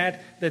he's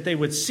at, that they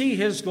would see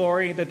his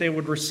glory, that they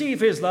would receive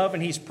his love,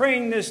 and he's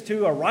praying this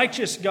to a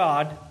righteous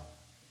God,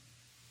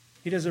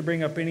 he doesn't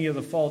bring up any of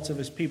the faults of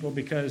his people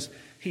because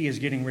he is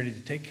getting ready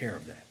to take care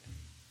of that.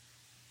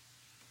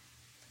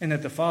 And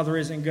that the Father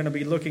isn't going to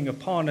be looking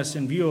upon us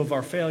in view of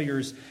our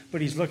failures,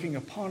 but he's looking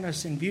upon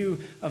us in view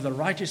of the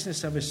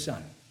righteousness of his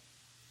Son.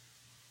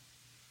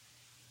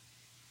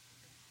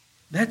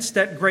 That's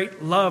that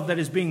great love that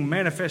is being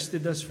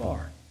manifested thus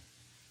far.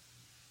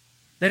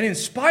 That in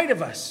spite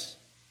of us,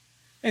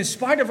 in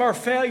spite of our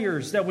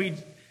failures that we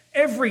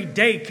every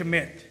day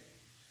commit,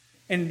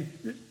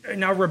 and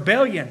in our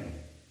rebellion,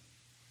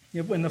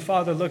 when the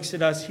Father looks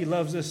at us, he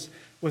loves us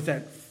with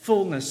that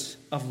fullness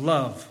of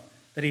love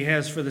that he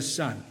has for the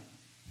Son.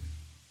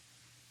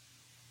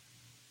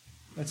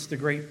 That's the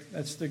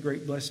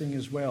great blessing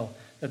as well,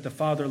 that the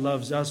Father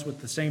loves us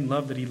with the same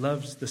love that he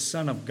loves the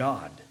Son of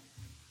God.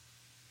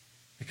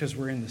 Because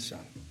we're in the Son.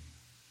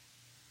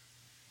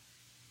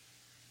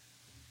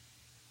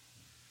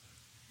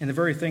 And the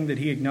very thing that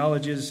he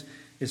acknowledges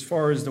as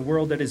far as the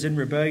world that is in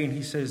rebellion,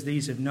 he says,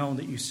 these have known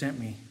that you sent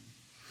me.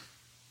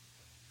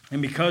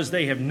 And because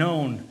they have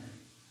known,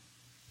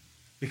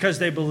 because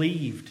they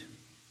believed,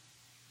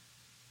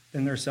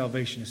 then their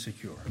salvation is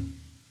secure.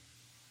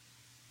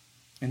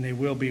 And they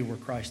will be where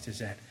Christ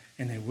is at.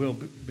 And they will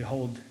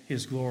behold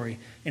his glory.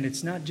 And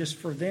it's not just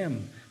for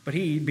them, but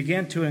he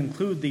began to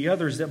include the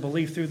others that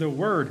believe through the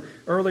word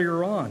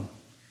earlier on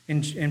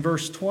in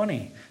verse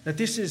 20. That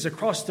this is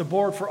across the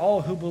board for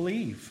all who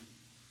believe.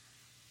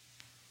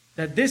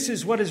 That this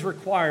is what is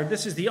required.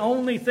 This is the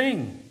only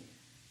thing.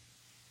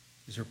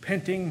 Is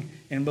repenting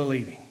and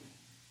believing.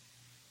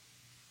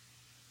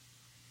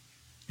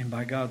 And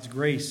by God's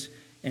grace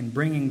and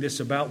bringing this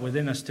about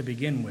within us to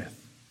begin with,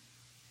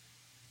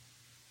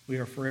 we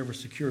are forever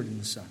secured in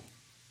the Son.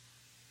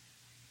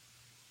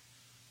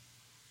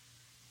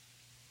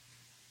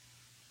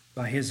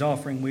 By his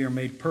offering, we are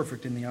made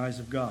perfect in the eyes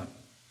of God,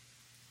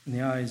 in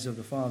the eyes of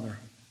the Father.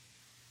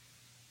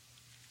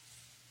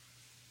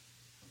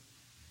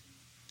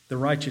 The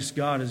righteous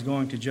God is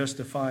going to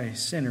justify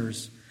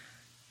sinners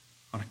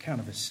on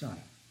account of his Son.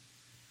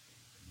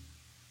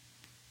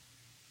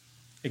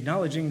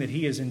 Acknowledging that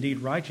he is indeed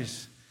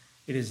righteous,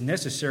 it is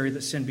necessary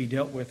that sin be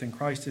dealt with, and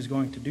Christ is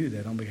going to do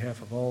that on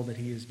behalf of all that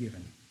he has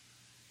given.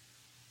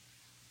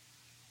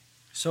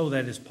 So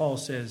that, as Paul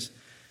says,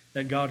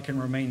 that God can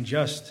remain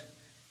just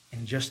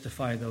and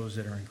justify those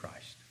that are in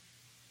Christ.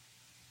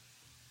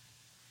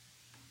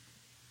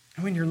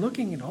 And when you're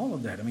looking at all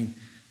of that,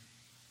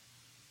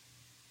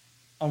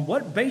 on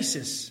what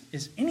basis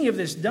is any of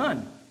this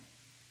done?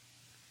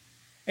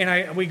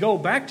 And we go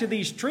back to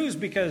these truths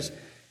because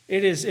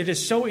it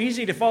is so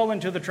easy to fall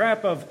into the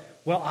trap of,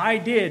 well, I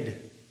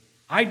did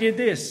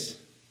this.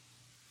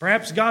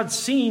 Perhaps God's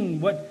seen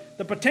what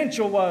the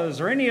potential was,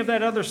 or any of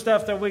that other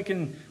stuff that we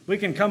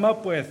can come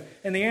up with.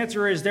 And the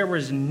answer is there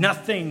was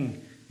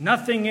nothing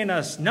in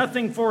us,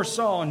 nothing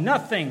foresaw,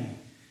 nothing.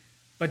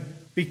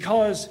 But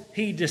because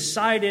he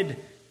decided,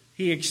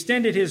 he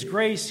extended his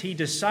grace, he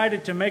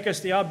decided to make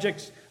us the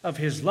objects of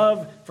his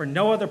love for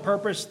no other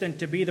purpose than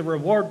to be the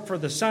reward for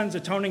the Son's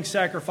atoning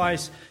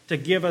sacrifice to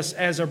give us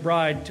as a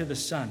bride to the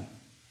Son.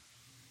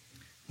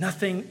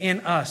 Nothing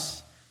in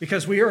us,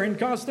 because we are in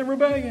constant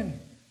rebellion.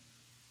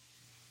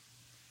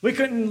 We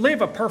couldn't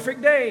live a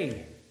perfect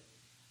day.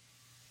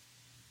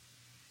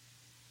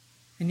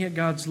 And yet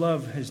God's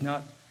love has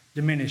not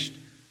diminished,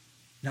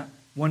 not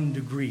 1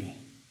 degree.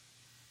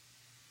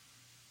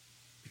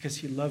 Because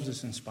he loves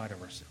us in spite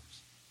of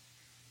ourselves.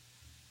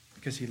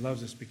 Because he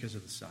loves us because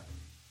of the Son.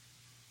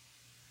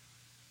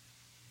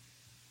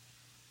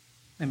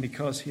 And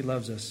because he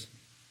loves us,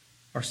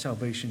 our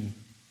salvation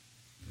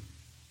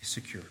is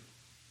secure.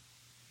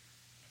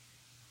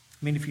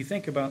 I mean, if you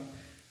think about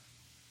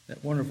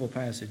that wonderful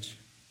passage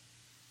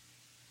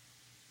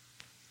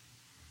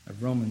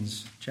of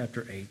Romans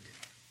chapter 8.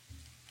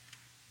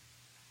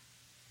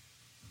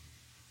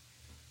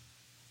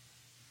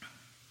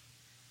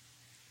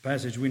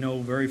 Passage we know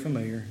very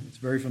familiar. It's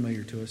very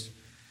familiar to us.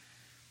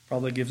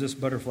 Probably gives us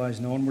butterflies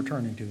knowing we're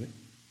turning to it.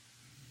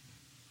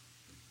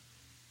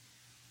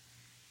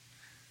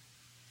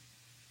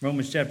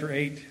 Romans chapter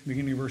 8,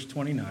 beginning of verse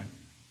 29.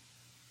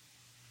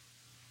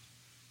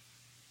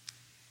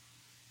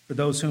 For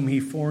those whom he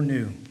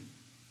foreknew,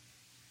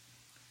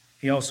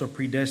 he also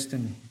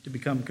predestined to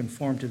become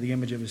conformed to the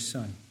image of his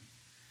Son,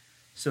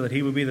 so that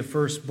he would be the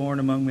firstborn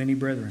among many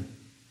brethren.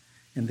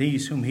 And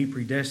these whom he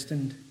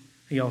predestined,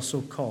 he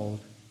also called.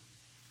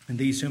 And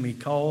these whom he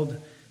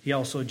called, he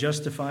also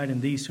justified.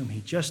 And these whom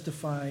he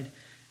justified,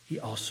 he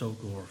also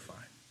glorified.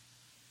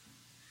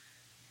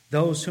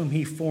 Those whom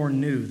he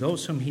foreknew,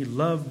 those whom he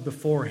loved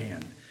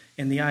beforehand.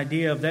 And the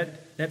idea of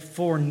that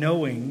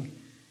foreknowing,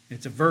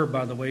 it's a verb,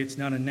 by the way, it's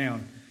not a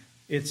noun.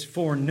 It's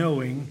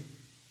foreknowing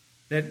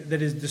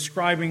that is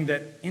describing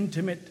that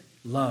intimate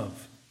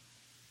love.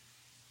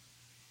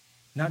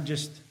 Not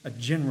just a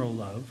general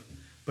love,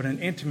 but an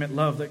intimate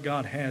love that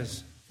God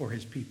has for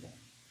his people.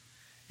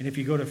 And if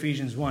you go to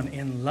Ephesians 1,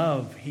 in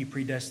love he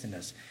predestined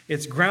us.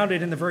 It's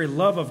grounded in the very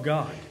love of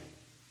God.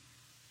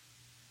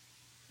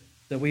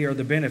 That we are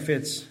the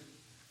benefits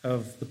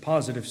of the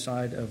positive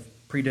side of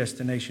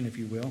predestination, if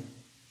you will,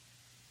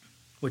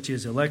 which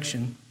is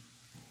election.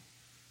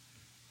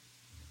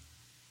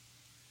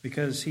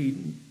 Because he,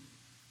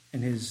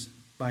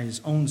 by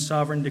his own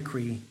sovereign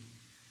decree,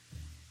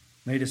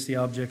 made us the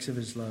objects of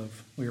his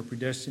love. We are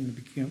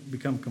predestined to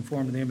become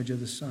conformed to the image of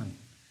the Son,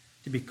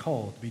 to be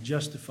called, to be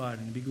justified,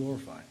 and to be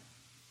glorified.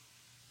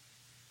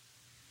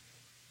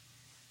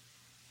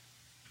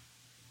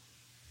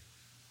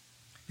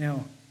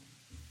 Now,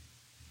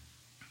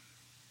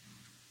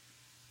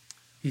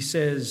 he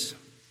says,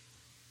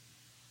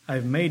 I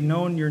have made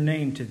known your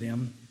name to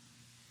them,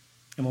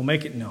 and will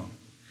make it known,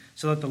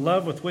 so that the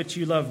love with which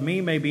you love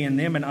me may be in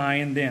them and I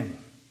in them.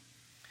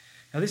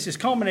 Now, this is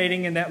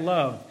culminating in that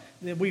love.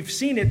 We've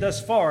seen it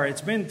thus far.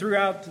 It's been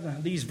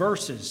throughout these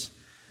verses.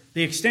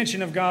 The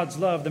extension of God's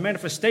love, the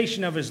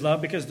manifestation of his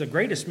love, because the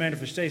greatest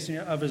manifestation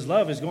of his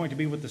love is going to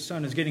be what the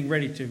Son is getting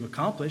ready to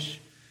accomplish.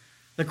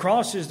 The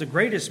cross is the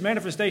greatest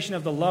manifestation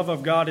of the love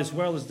of God, as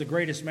well as the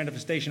greatest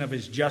manifestation of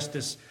his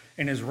justice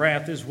and his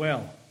wrath as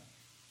well,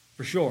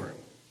 for sure.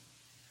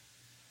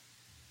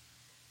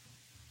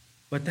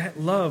 But that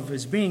love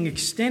is being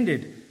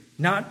extended,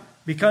 not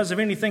because of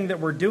anything that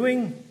we're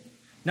doing,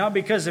 not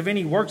because of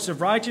any works of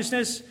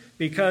righteousness,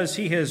 because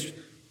he has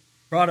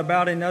brought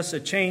about in us a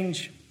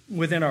change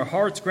within our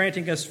hearts,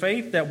 granting us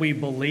faith that we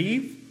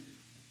believe.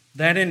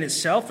 That in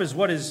itself is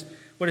what is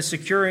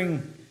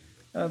securing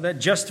that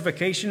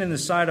justification in the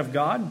sight of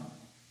God,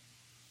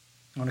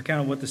 on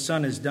account of what the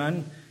Son has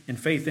done and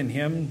faith in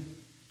him,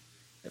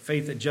 that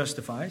faith that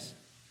justifies.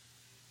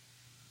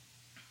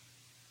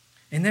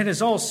 And that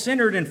is all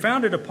centered and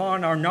founded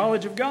upon our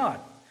knowledge of God,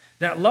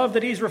 that love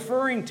that he's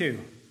referring to.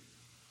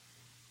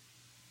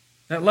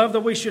 That love that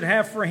we should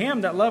have for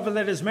him, that love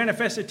that is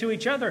manifested to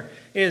each other,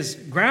 is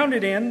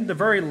grounded in the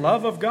very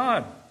love of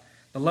God.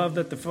 The love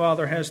that the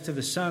Father has to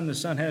the Son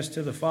has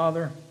to the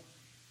Father.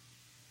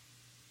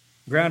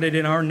 Grounded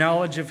in our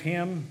knowledge of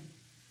him.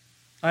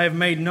 I have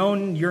made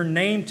known your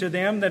name to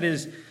them, that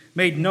is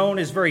made known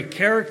his very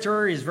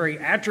character, his very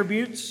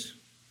attributes.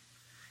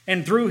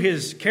 And through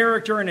his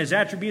character and his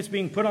attributes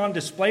being put on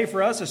display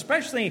for us,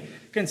 especially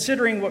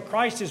considering what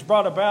Christ has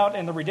brought about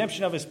and the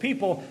redemption of his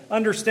people,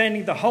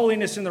 understanding the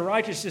holiness and the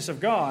righteousness of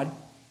God,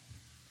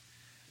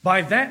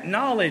 by that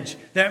knowledge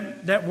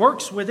that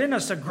works within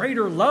us a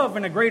greater love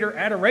and a greater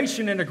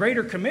adoration and a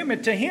greater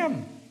commitment to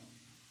him.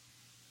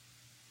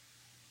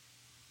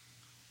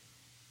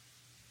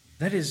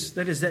 That is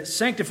that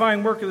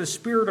sanctifying work of the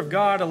Spirit of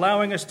God,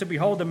 allowing us to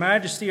behold the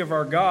majesty of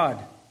our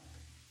God,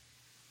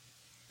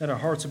 that our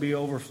hearts will be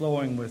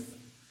overflowing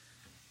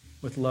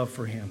with love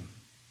for him.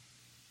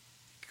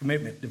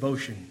 Commitment,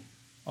 devotion,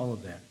 all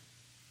of that.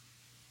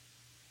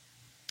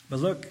 But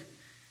look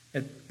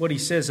at what he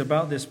says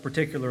about this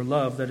particular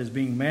love that is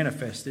being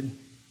manifested.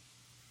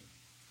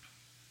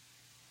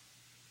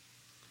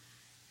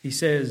 He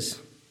says,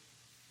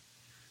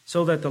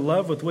 so that the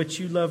love with which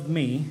you loved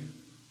me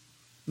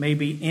may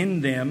be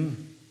in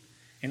them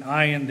and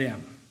I in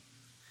them.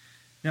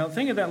 Now,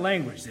 think of that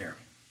language there.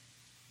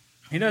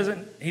 He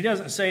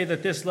doesn't say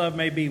that this love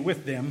may be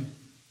with them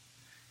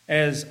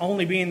as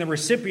only being the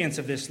recipients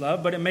of this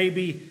love, but it may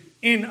be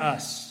in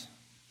us.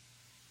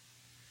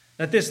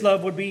 That this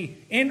love would be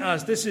in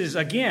us. This is,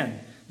 again,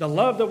 the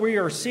love that we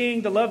are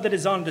seeing, the love that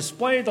is on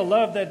display, the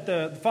love that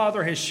the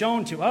Father has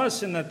shown to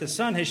us and that the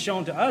Son has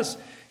shown to us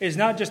is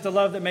not just a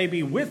love that may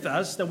be with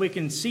us, that we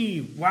can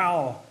see,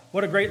 wow,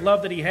 what a great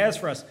love that He has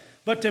for us,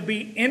 but to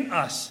be in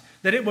us,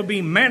 that it would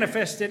be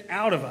manifested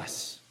out of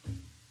us.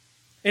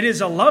 It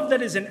is a love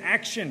that is in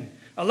action.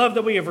 A love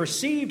that we have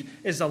received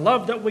is a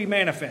love that we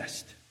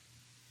manifest.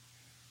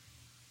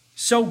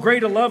 So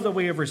great a love that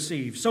we have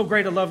received, so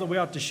great a love that we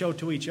ought to show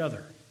to each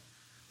other.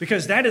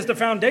 Because that is the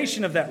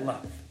foundation of that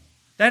love.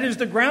 That is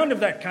the ground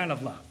of that kind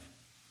of love.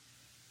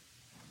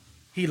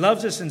 He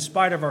loves us in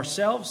spite of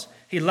ourselves.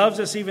 He loves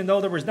us even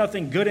though there was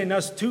nothing good in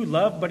us to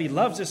love, but He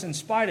loves us in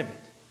spite of it.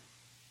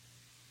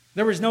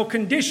 There was no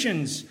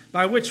conditions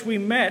by which we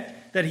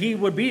met that He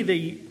would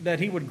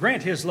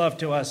grant His love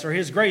to us, or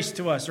His grace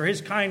to us, or His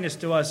kindness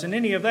to us, and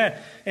any of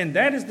that. And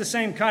that is the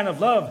same kind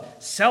of love,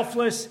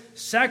 selfless,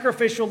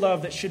 sacrificial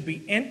love that should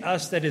be in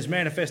us, that is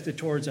manifested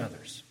towards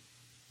others.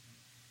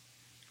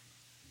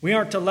 We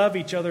aren't to love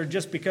each other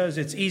just because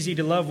it's easy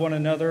to love one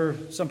another.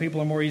 Some people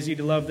are more easy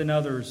to love than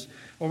others.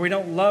 Or we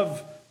don't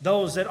love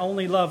those that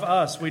only love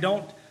us. We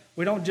don't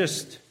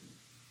just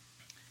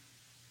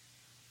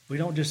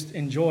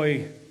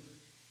enjoy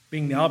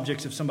being the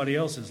objects of somebody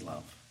else's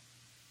love.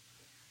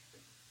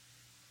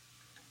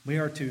 We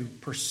are to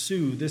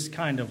pursue this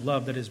kind of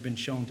love that has been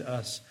shown to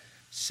us.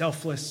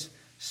 Selfless,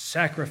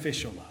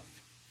 sacrificial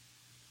love.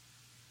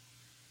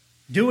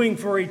 Doing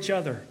for each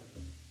other.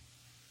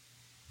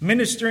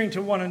 Ministering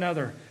to one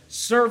another,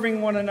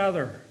 serving one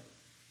another.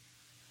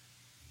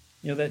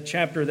 You know, that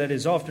chapter that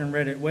is often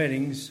read at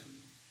weddings,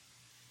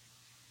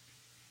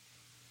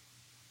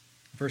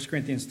 1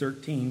 Corinthians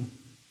 13.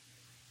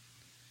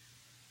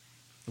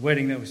 The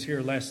wedding that was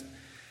here last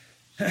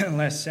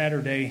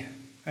Saturday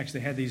actually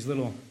had these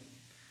little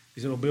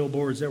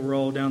billboards that were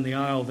all down the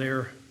aisle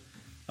there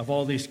of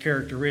all these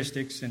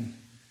characteristics, and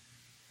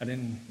I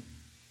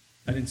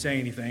didn't say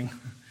anything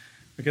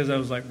because I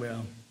was like,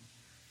 well,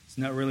 it's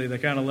not really the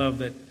kind of love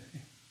that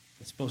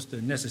is supposed to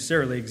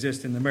necessarily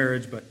exist in the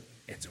marriage, but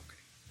it's okay.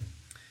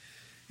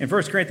 In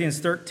 1 Corinthians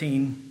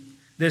 13,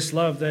 this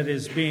love that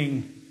is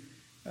being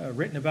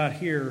written about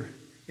here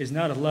is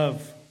not a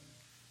love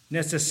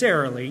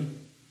necessarily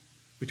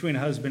between a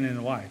husband and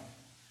a wife.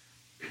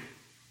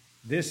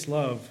 This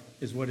love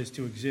is what is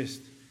to exist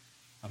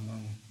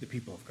among the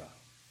people of God.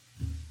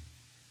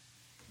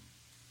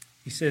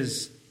 He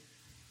says,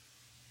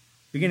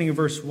 beginning of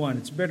verse 1,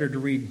 it's better to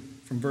read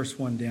from verse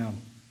 1 down,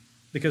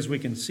 because we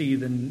can see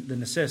the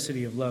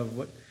necessity of love,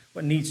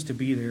 what needs to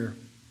be there.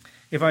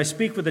 If I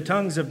speak with the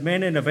tongues of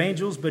men and of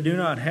angels, but do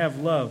not have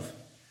love,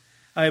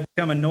 I have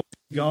become a noisy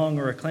gong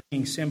or a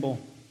clanging cymbal.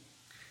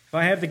 If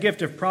I have the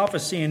gift of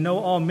prophecy and know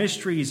all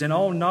mysteries and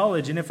all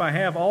knowledge, and if I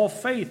have all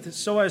faith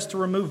so as to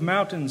remove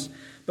mountains,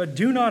 but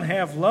do not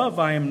have love,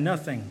 I am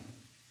nothing.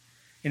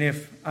 And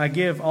if I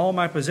give all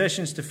my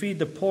possessions to feed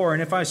the poor,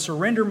 and if I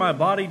surrender my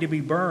body to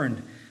be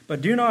burned,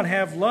 but do not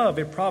have love,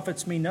 it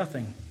profits me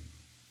nothing.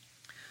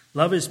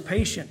 Love is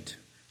patient.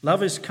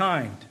 Love is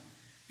kind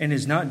and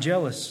is not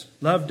jealous.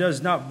 Love does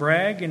not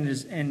brag and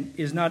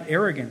is not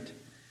arrogant,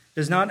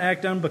 does not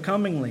act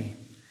unbecomingly,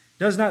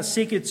 does not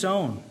seek its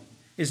own,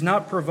 is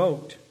not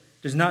provoked,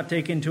 does not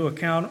take into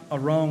account a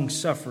wrong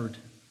suffered.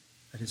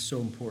 That is so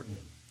important.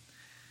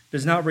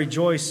 Does not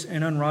rejoice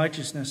in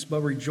unrighteousness,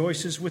 but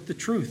rejoices with the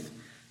truth,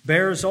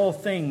 bears all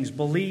things,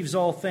 believes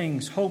all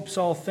things, hopes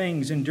all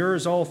things,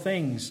 endures all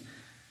things.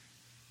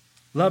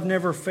 Love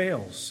never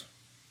fails.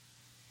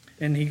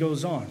 And he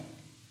goes on.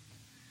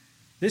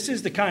 This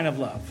is the kind of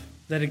love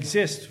that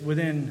exists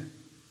within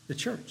the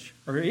church,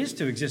 or is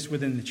to exist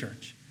within the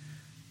church.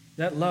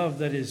 That love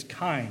that is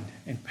kind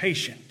and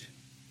patient.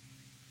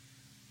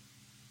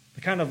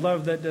 The kind of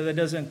love that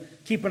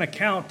doesn't keep an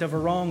account of a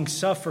wrong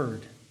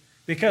suffered.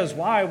 Because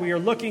why? We are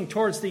looking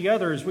towards the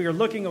others. We are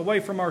looking away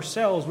from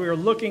ourselves. We are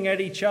looking at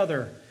each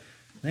other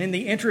in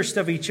the interest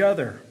of each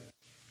other.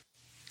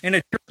 And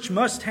a church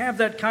must have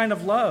that kind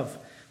of love.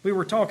 We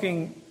were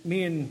talking,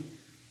 me and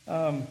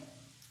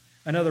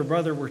another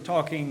brother were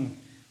talking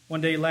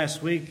one day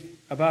last week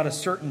about a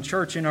certain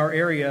church in our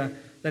area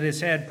that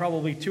has had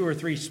probably 2 or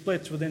 3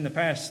 splits within the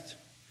past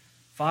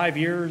 5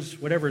 years,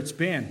 whatever it's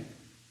been.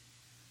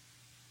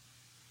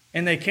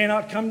 And they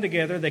cannot come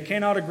together. They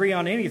cannot agree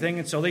on anything,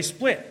 and so they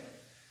split.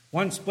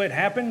 One split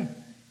happened.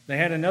 They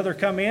had another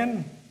come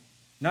in.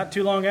 Not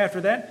too long after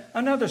that,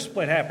 another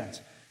split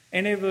happens.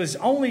 And it was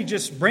only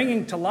just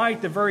bringing to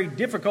light the very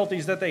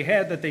difficulties that they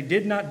had that they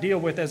did not deal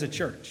with as a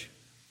church.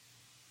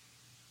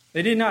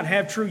 They did not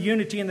have true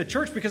unity in the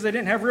church because they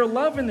didn't have real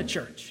love in the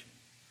church.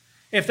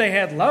 If they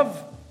had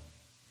love,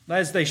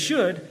 as they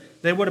should,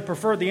 they would have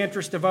preferred the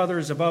interest of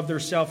others above their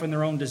self and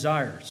their own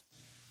desires.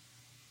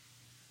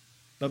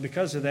 But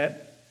because of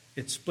that,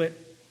 it's split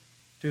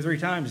 2 or 3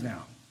 times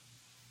now.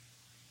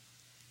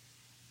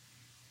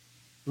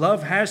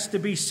 Love has to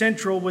be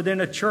central within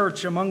a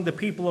church among the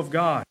people of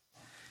God.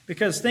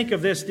 Because think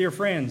of this, dear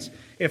friends.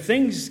 If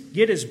things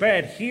get as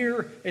bad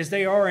here as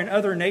they are in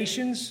other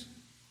nations,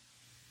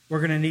 we're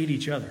going to need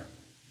each other.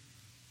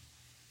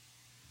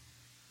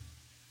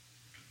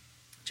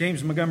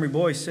 James Montgomery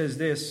Boyce says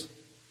this.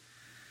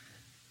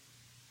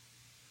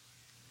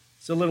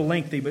 It's a little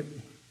lengthy, but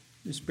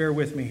just bear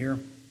with me here.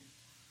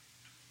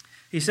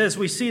 He says,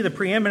 we see the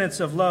preeminence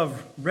of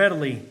love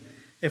readily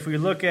if we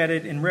look at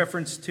it in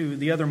reference to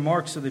the other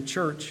marks of the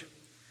church.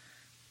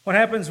 What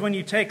happens when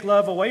you take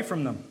love away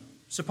from them?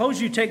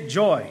 Suppose you take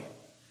joy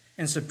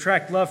and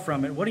subtract love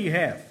from it. What do you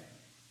have?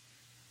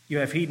 You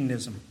have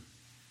hedonism.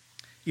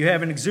 You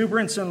have an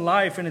exuberance in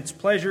life and its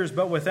pleasures,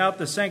 but without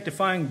the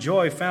sanctifying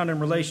joy found in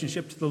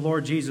relationship to the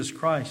Lord Jesus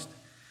Christ.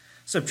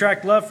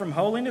 Subtract love from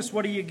holiness,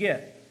 what do you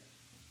get?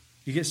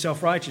 You get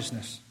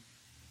self-righteousness.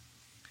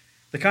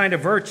 The kind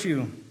of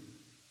virtue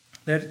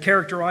that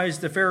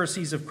characterized the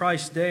Pharisees of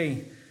Christ's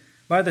day.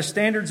 By the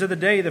standards of the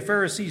day, the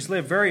Pharisees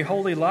lived very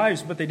holy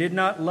lives, but they did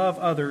not love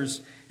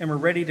others and were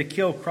ready to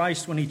kill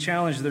Christ when he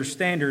challenged their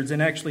standards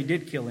and actually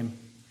did kill him.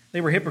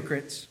 They were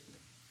hypocrites.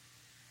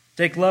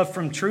 Take love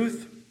from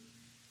truth,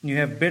 and you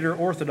have bitter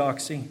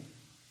orthodoxy.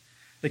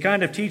 The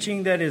kind of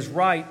teaching that is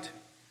right,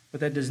 but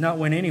that does not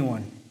win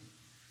anyone.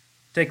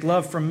 Take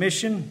love from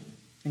mission,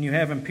 and you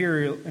have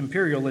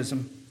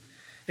imperialism.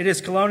 It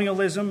is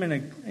colonialism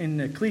in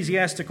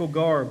ecclesiastical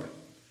garb.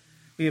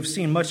 We have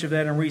seen much of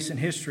that in recent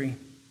history.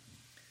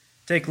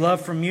 Take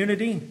love from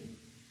unity,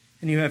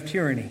 and you have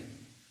tyranny.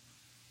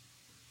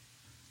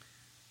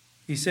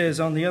 He says,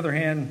 on the other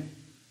hand,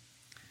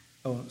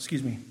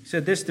 he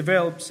said, this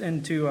develops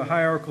into a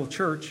hierarchical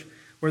church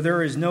where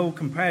there is no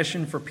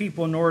compassion for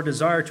people nor a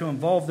desire to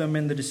involve them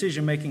in the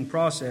decision-making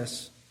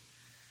process.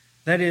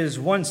 That is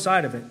one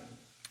side of it.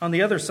 On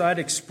the other side,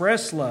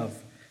 express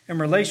love in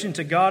relation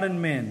to God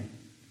and men.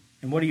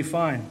 And what do you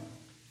find?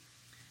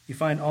 You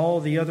find all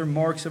the other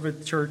marks of a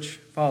church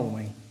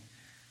following.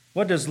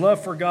 What does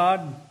love for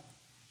God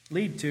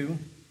lead to?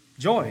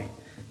 Joy,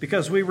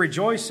 because we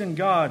rejoice in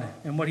God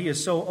and what he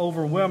has so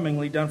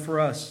overwhelmingly done for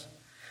us.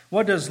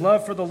 What does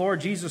love for the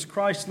Lord Jesus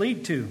Christ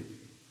lead to?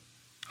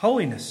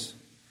 Holiness,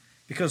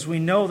 because we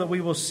know that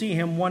we will see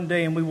him one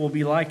day and we will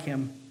be like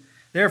him.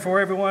 Therefore,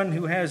 everyone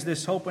who has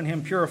this hope in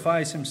him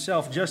purifies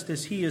himself just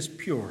as he is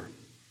pure.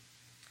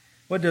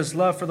 What does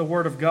love for the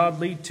Word of God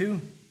lead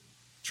to?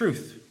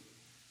 Truth.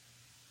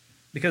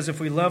 Because if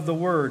we love the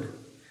Word,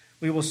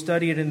 we will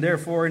study it and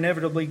therefore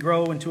inevitably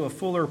grow into a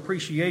fuller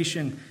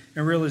appreciation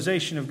and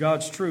realization of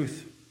God's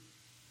truth.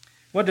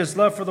 What does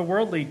love for the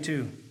world lead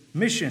to?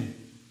 Mission.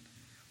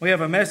 We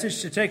have a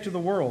message to take to the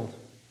world.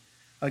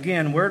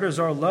 Again, where does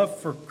our love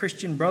for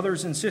Christian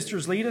brothers and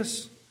sisters lead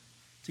us?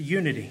 To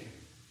unity.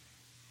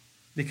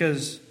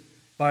 Because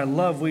by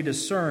love we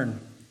discern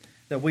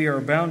that we are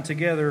bound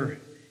together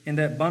in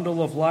that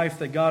bundle of life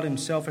that God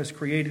himself has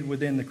created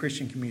within the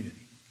Christian community.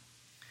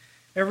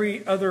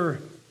 Every other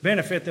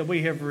benefit that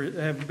we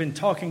have been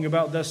talking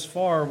about thus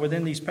far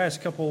within these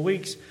past couple of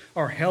weeks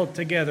are held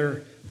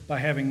together by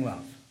having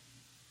love.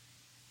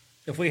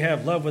 If we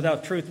have love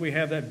without truth, we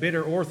have that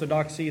bitter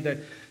orthodoxy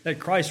that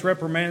Christ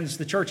reprimands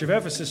the church of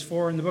Ephesus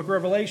for in the book of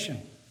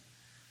Revelation.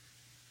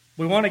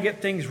 We want to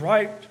get things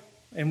right,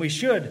 and we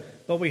should,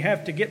 but we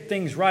have to get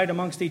things right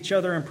amongst each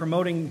other and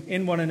promoting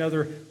in one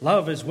another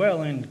love as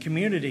well and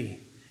community,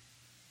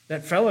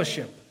 that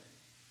fellowship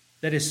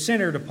that is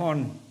centered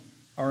upon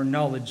our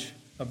knowledge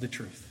of the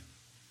truth.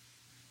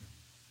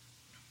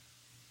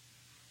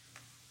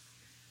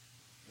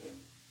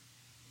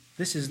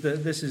 This is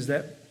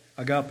that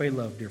agape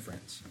love, dear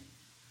friends.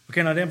 We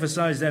cannot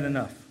emphasize that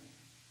enough.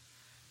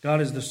 God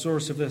is the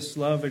source of this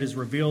love. It is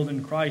revealed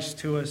in Christ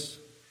to us.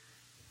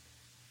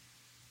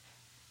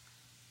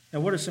 Now,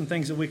 what are some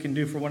things that we can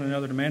do for one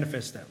another to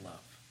manifest that love?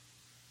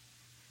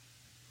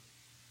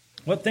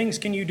 What things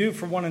can you do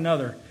for one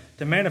another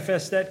to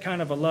manifest that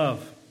kind of a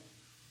love?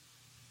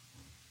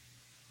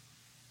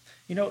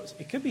 You know,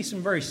 it could be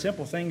some very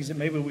simple things that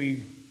maybe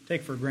we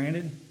take for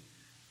granted.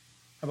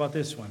 How about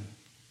this one?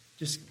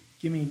 Just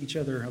giving each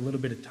other a little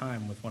bit of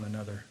time with one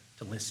another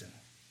to listen.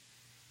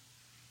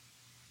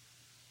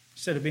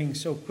 Instead of being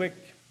so quick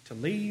to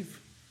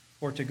leave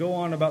or to go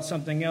on about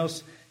something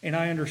else. And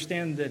I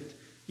understand that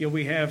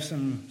we have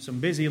some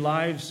busy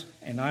lives,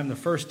 and I'm the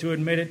first to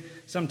admit it.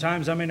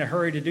 Sometimes I'm in a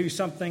hurry to do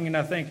something, and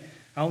I think,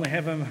 I only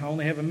have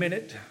a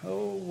minute.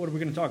 Oh, what are we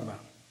going to talk about?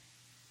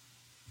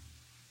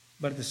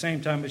 But at the same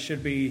time, it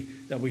should be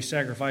that we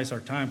sacrifice our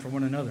time for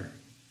one another.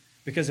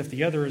 Because if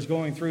the other is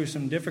going through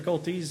some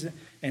difficulties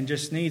and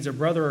just needs a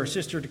brother or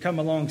sister to come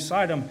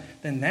alongside them,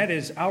 then that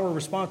is our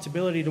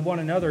responsibility to one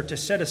another to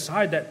set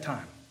aside that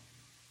time.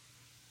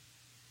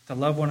 To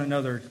love one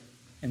another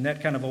in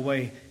that kind of a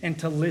way and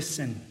to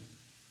listen.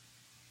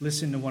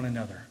 Listen to one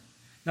another.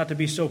 Not to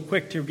be so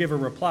quick to give a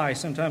reply.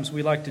 Sometimes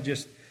we like to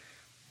just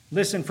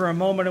listen for a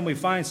moment and we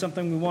find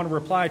something we want to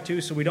reply to,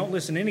 so we don't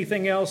listen to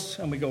anything else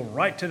and we go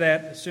right to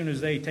that as soon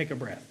as they take a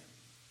breath.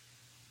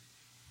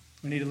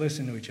 We need to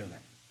listen to each other.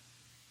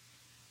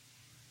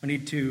 We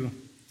need to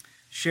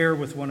share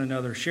with one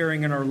another.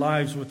 Sharing in our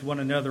lives with one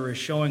another is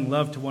showing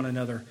love to one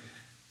another.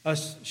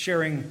 Us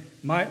sharing,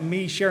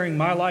 me sharing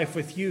my life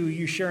with you,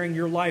 you sharing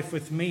your life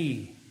with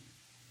me.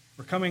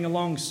 We're coming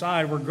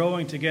alongside, we're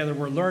growing together,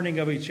 we're learning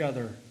of each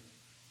other.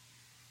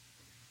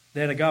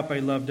 That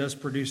agape love does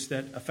produce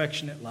that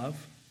affectionate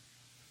love.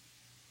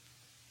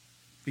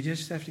 We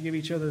just have to give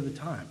each other the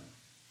time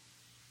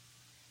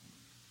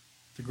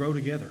to grow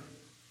together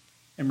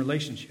in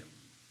relationship.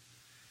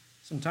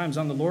 Sometimes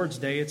on the Lord's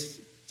Day, it's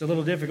a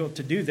little difficult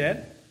to do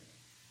that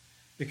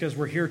because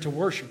we're here to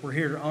worship, we're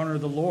here to honor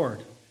the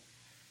Lord.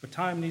 But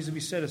time needs to be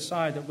set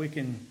aside that we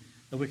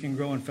can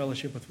grow in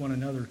fellowship with one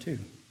another too.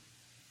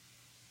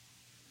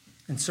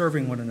 And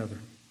serving one another.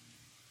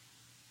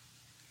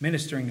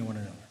 Ministering to one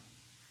another.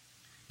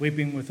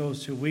 Weeping with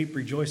those who weep,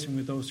 rejoicing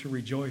with those who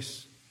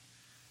rejoice.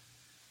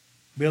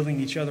 Building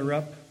each other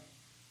up.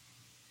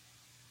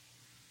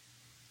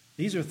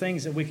 These are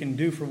things that we can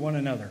do for one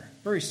another.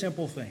 Very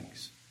simple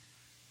things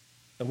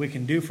that we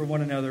can do for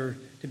one another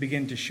to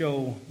begin to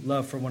show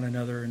love for one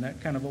another in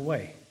that kind of a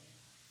way.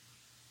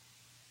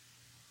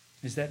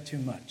 Is that too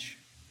much?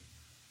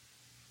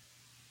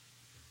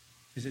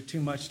 Is it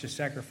too much to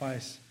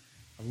sacrifice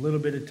a little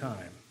bit of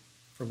time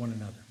for one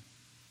another?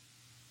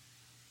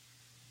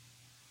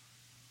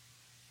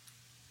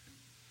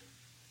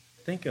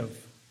 Think of,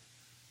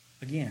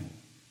 again,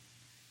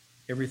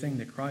 everything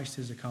that Christ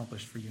has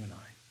accomplished for you and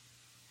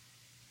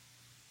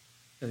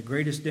I. The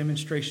greatest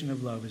demonstration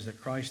of love is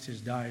that Christ has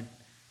died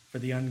for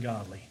the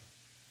ungodly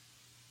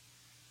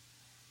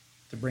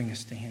to bring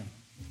us to Him.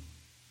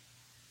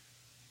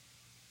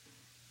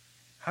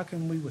 How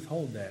can we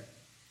withhold that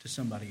to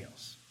somebody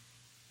else,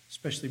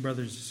 especially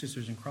brothers and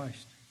sisters in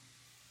Christ?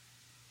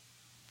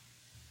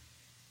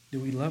 Do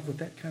we love with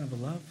that kind of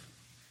a love?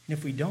 And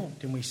if we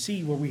don't, and we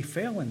see where we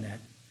fail in that,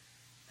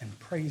 then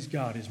praise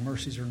God, His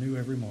mercies are new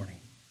every morning.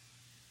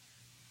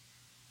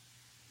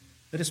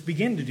 Let us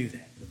begin to do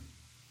that.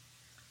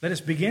 Let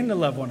us begin to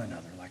love one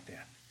another like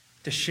that,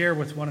 to share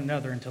with one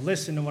another and to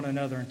listen to one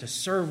another and to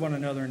serve one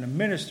another and to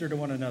minister to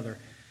one another.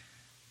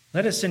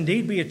 Let us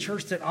indeed be a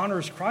church that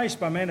honors Christ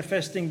by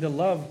manifesting the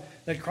love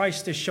that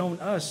Christ has shown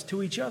us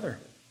to each other.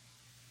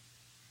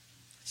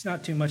 It's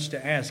not too much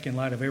to ask in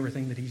light of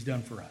everything that He's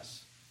done for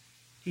us.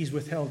 He's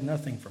withheld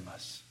nothing from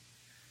us.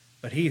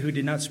 But He who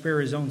did not spare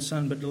His own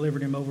Son but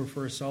delivered Him over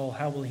for us all,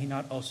 how will He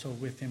not also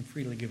with Him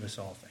freely give us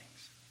all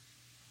things?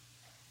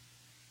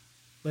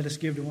 Let us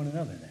give to one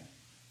another then.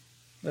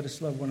 Let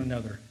us love one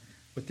another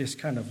with this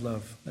kind of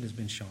love that has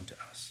been shown to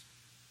us.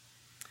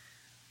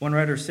 One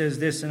writer says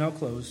this, and I'll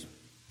close.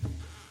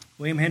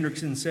 William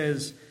Hendrickson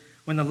says,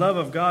 when the love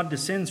of God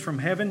descends from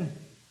heaven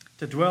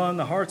to dwell in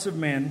the hearts of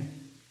men,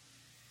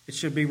 it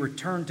should be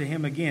returned to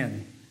Him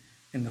again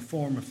in the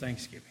form of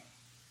thanksgiving.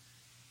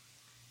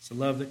 It's a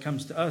love that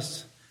comes to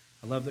us,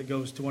 a love that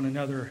goes to one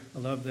another, a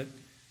love that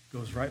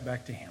goes right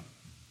back to Him.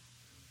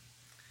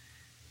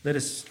 Let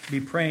us be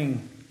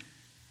praying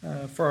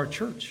for our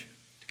church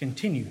to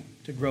continue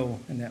to grow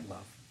in that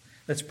love.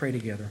 Let's pray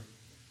together.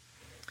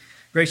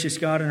 Gracious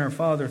God and our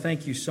Father,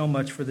 thank you so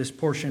much for this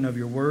portion of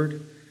your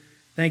word.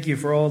 Thank you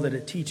for all that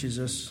it teaches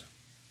us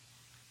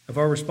of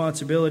our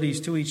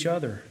responsibilities to each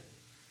other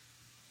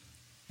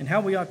and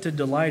how we ought to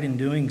delight in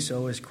doing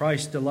so as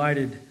Christ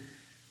delighted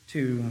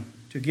to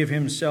give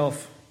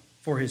Himself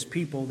for His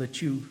people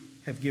that you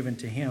have given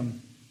to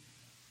Him.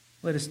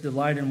 Let us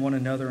delight in one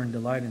another and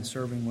delight in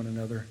serving one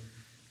another,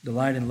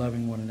 delight in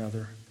loving one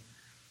another.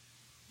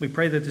 We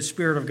pray that the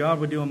Spirit of God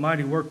would do a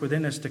mighty work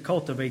within us to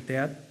cultivate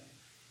that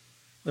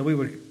we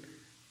would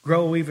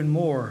grow even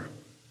more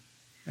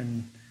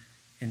and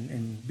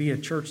be a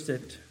church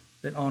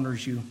that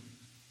honors you.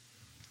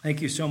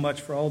 Thank you so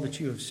much for all that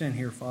you have sent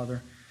here,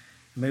 Father.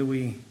 May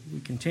we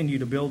continue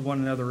to build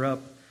one another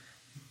up,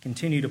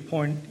 continue to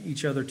point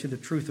each other to the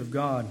truth of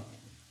God,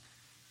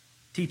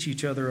 teach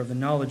each other of the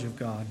knowledge of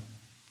God.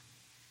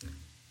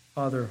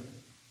 Father,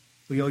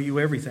 we owe you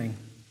everything.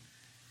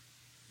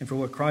 And for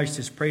what Christ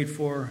has prayed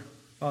for,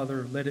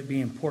 Father, let it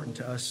be important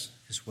to us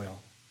as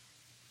well.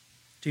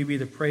 To you be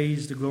the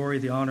praise, the glory,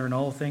 the honor, and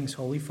all things,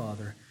 Holy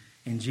Father.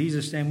 In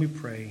Jesus' name we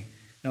pray.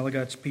 And all of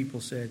God's people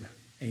said,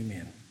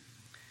 amen.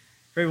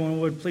 If everyone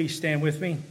would please stand with me.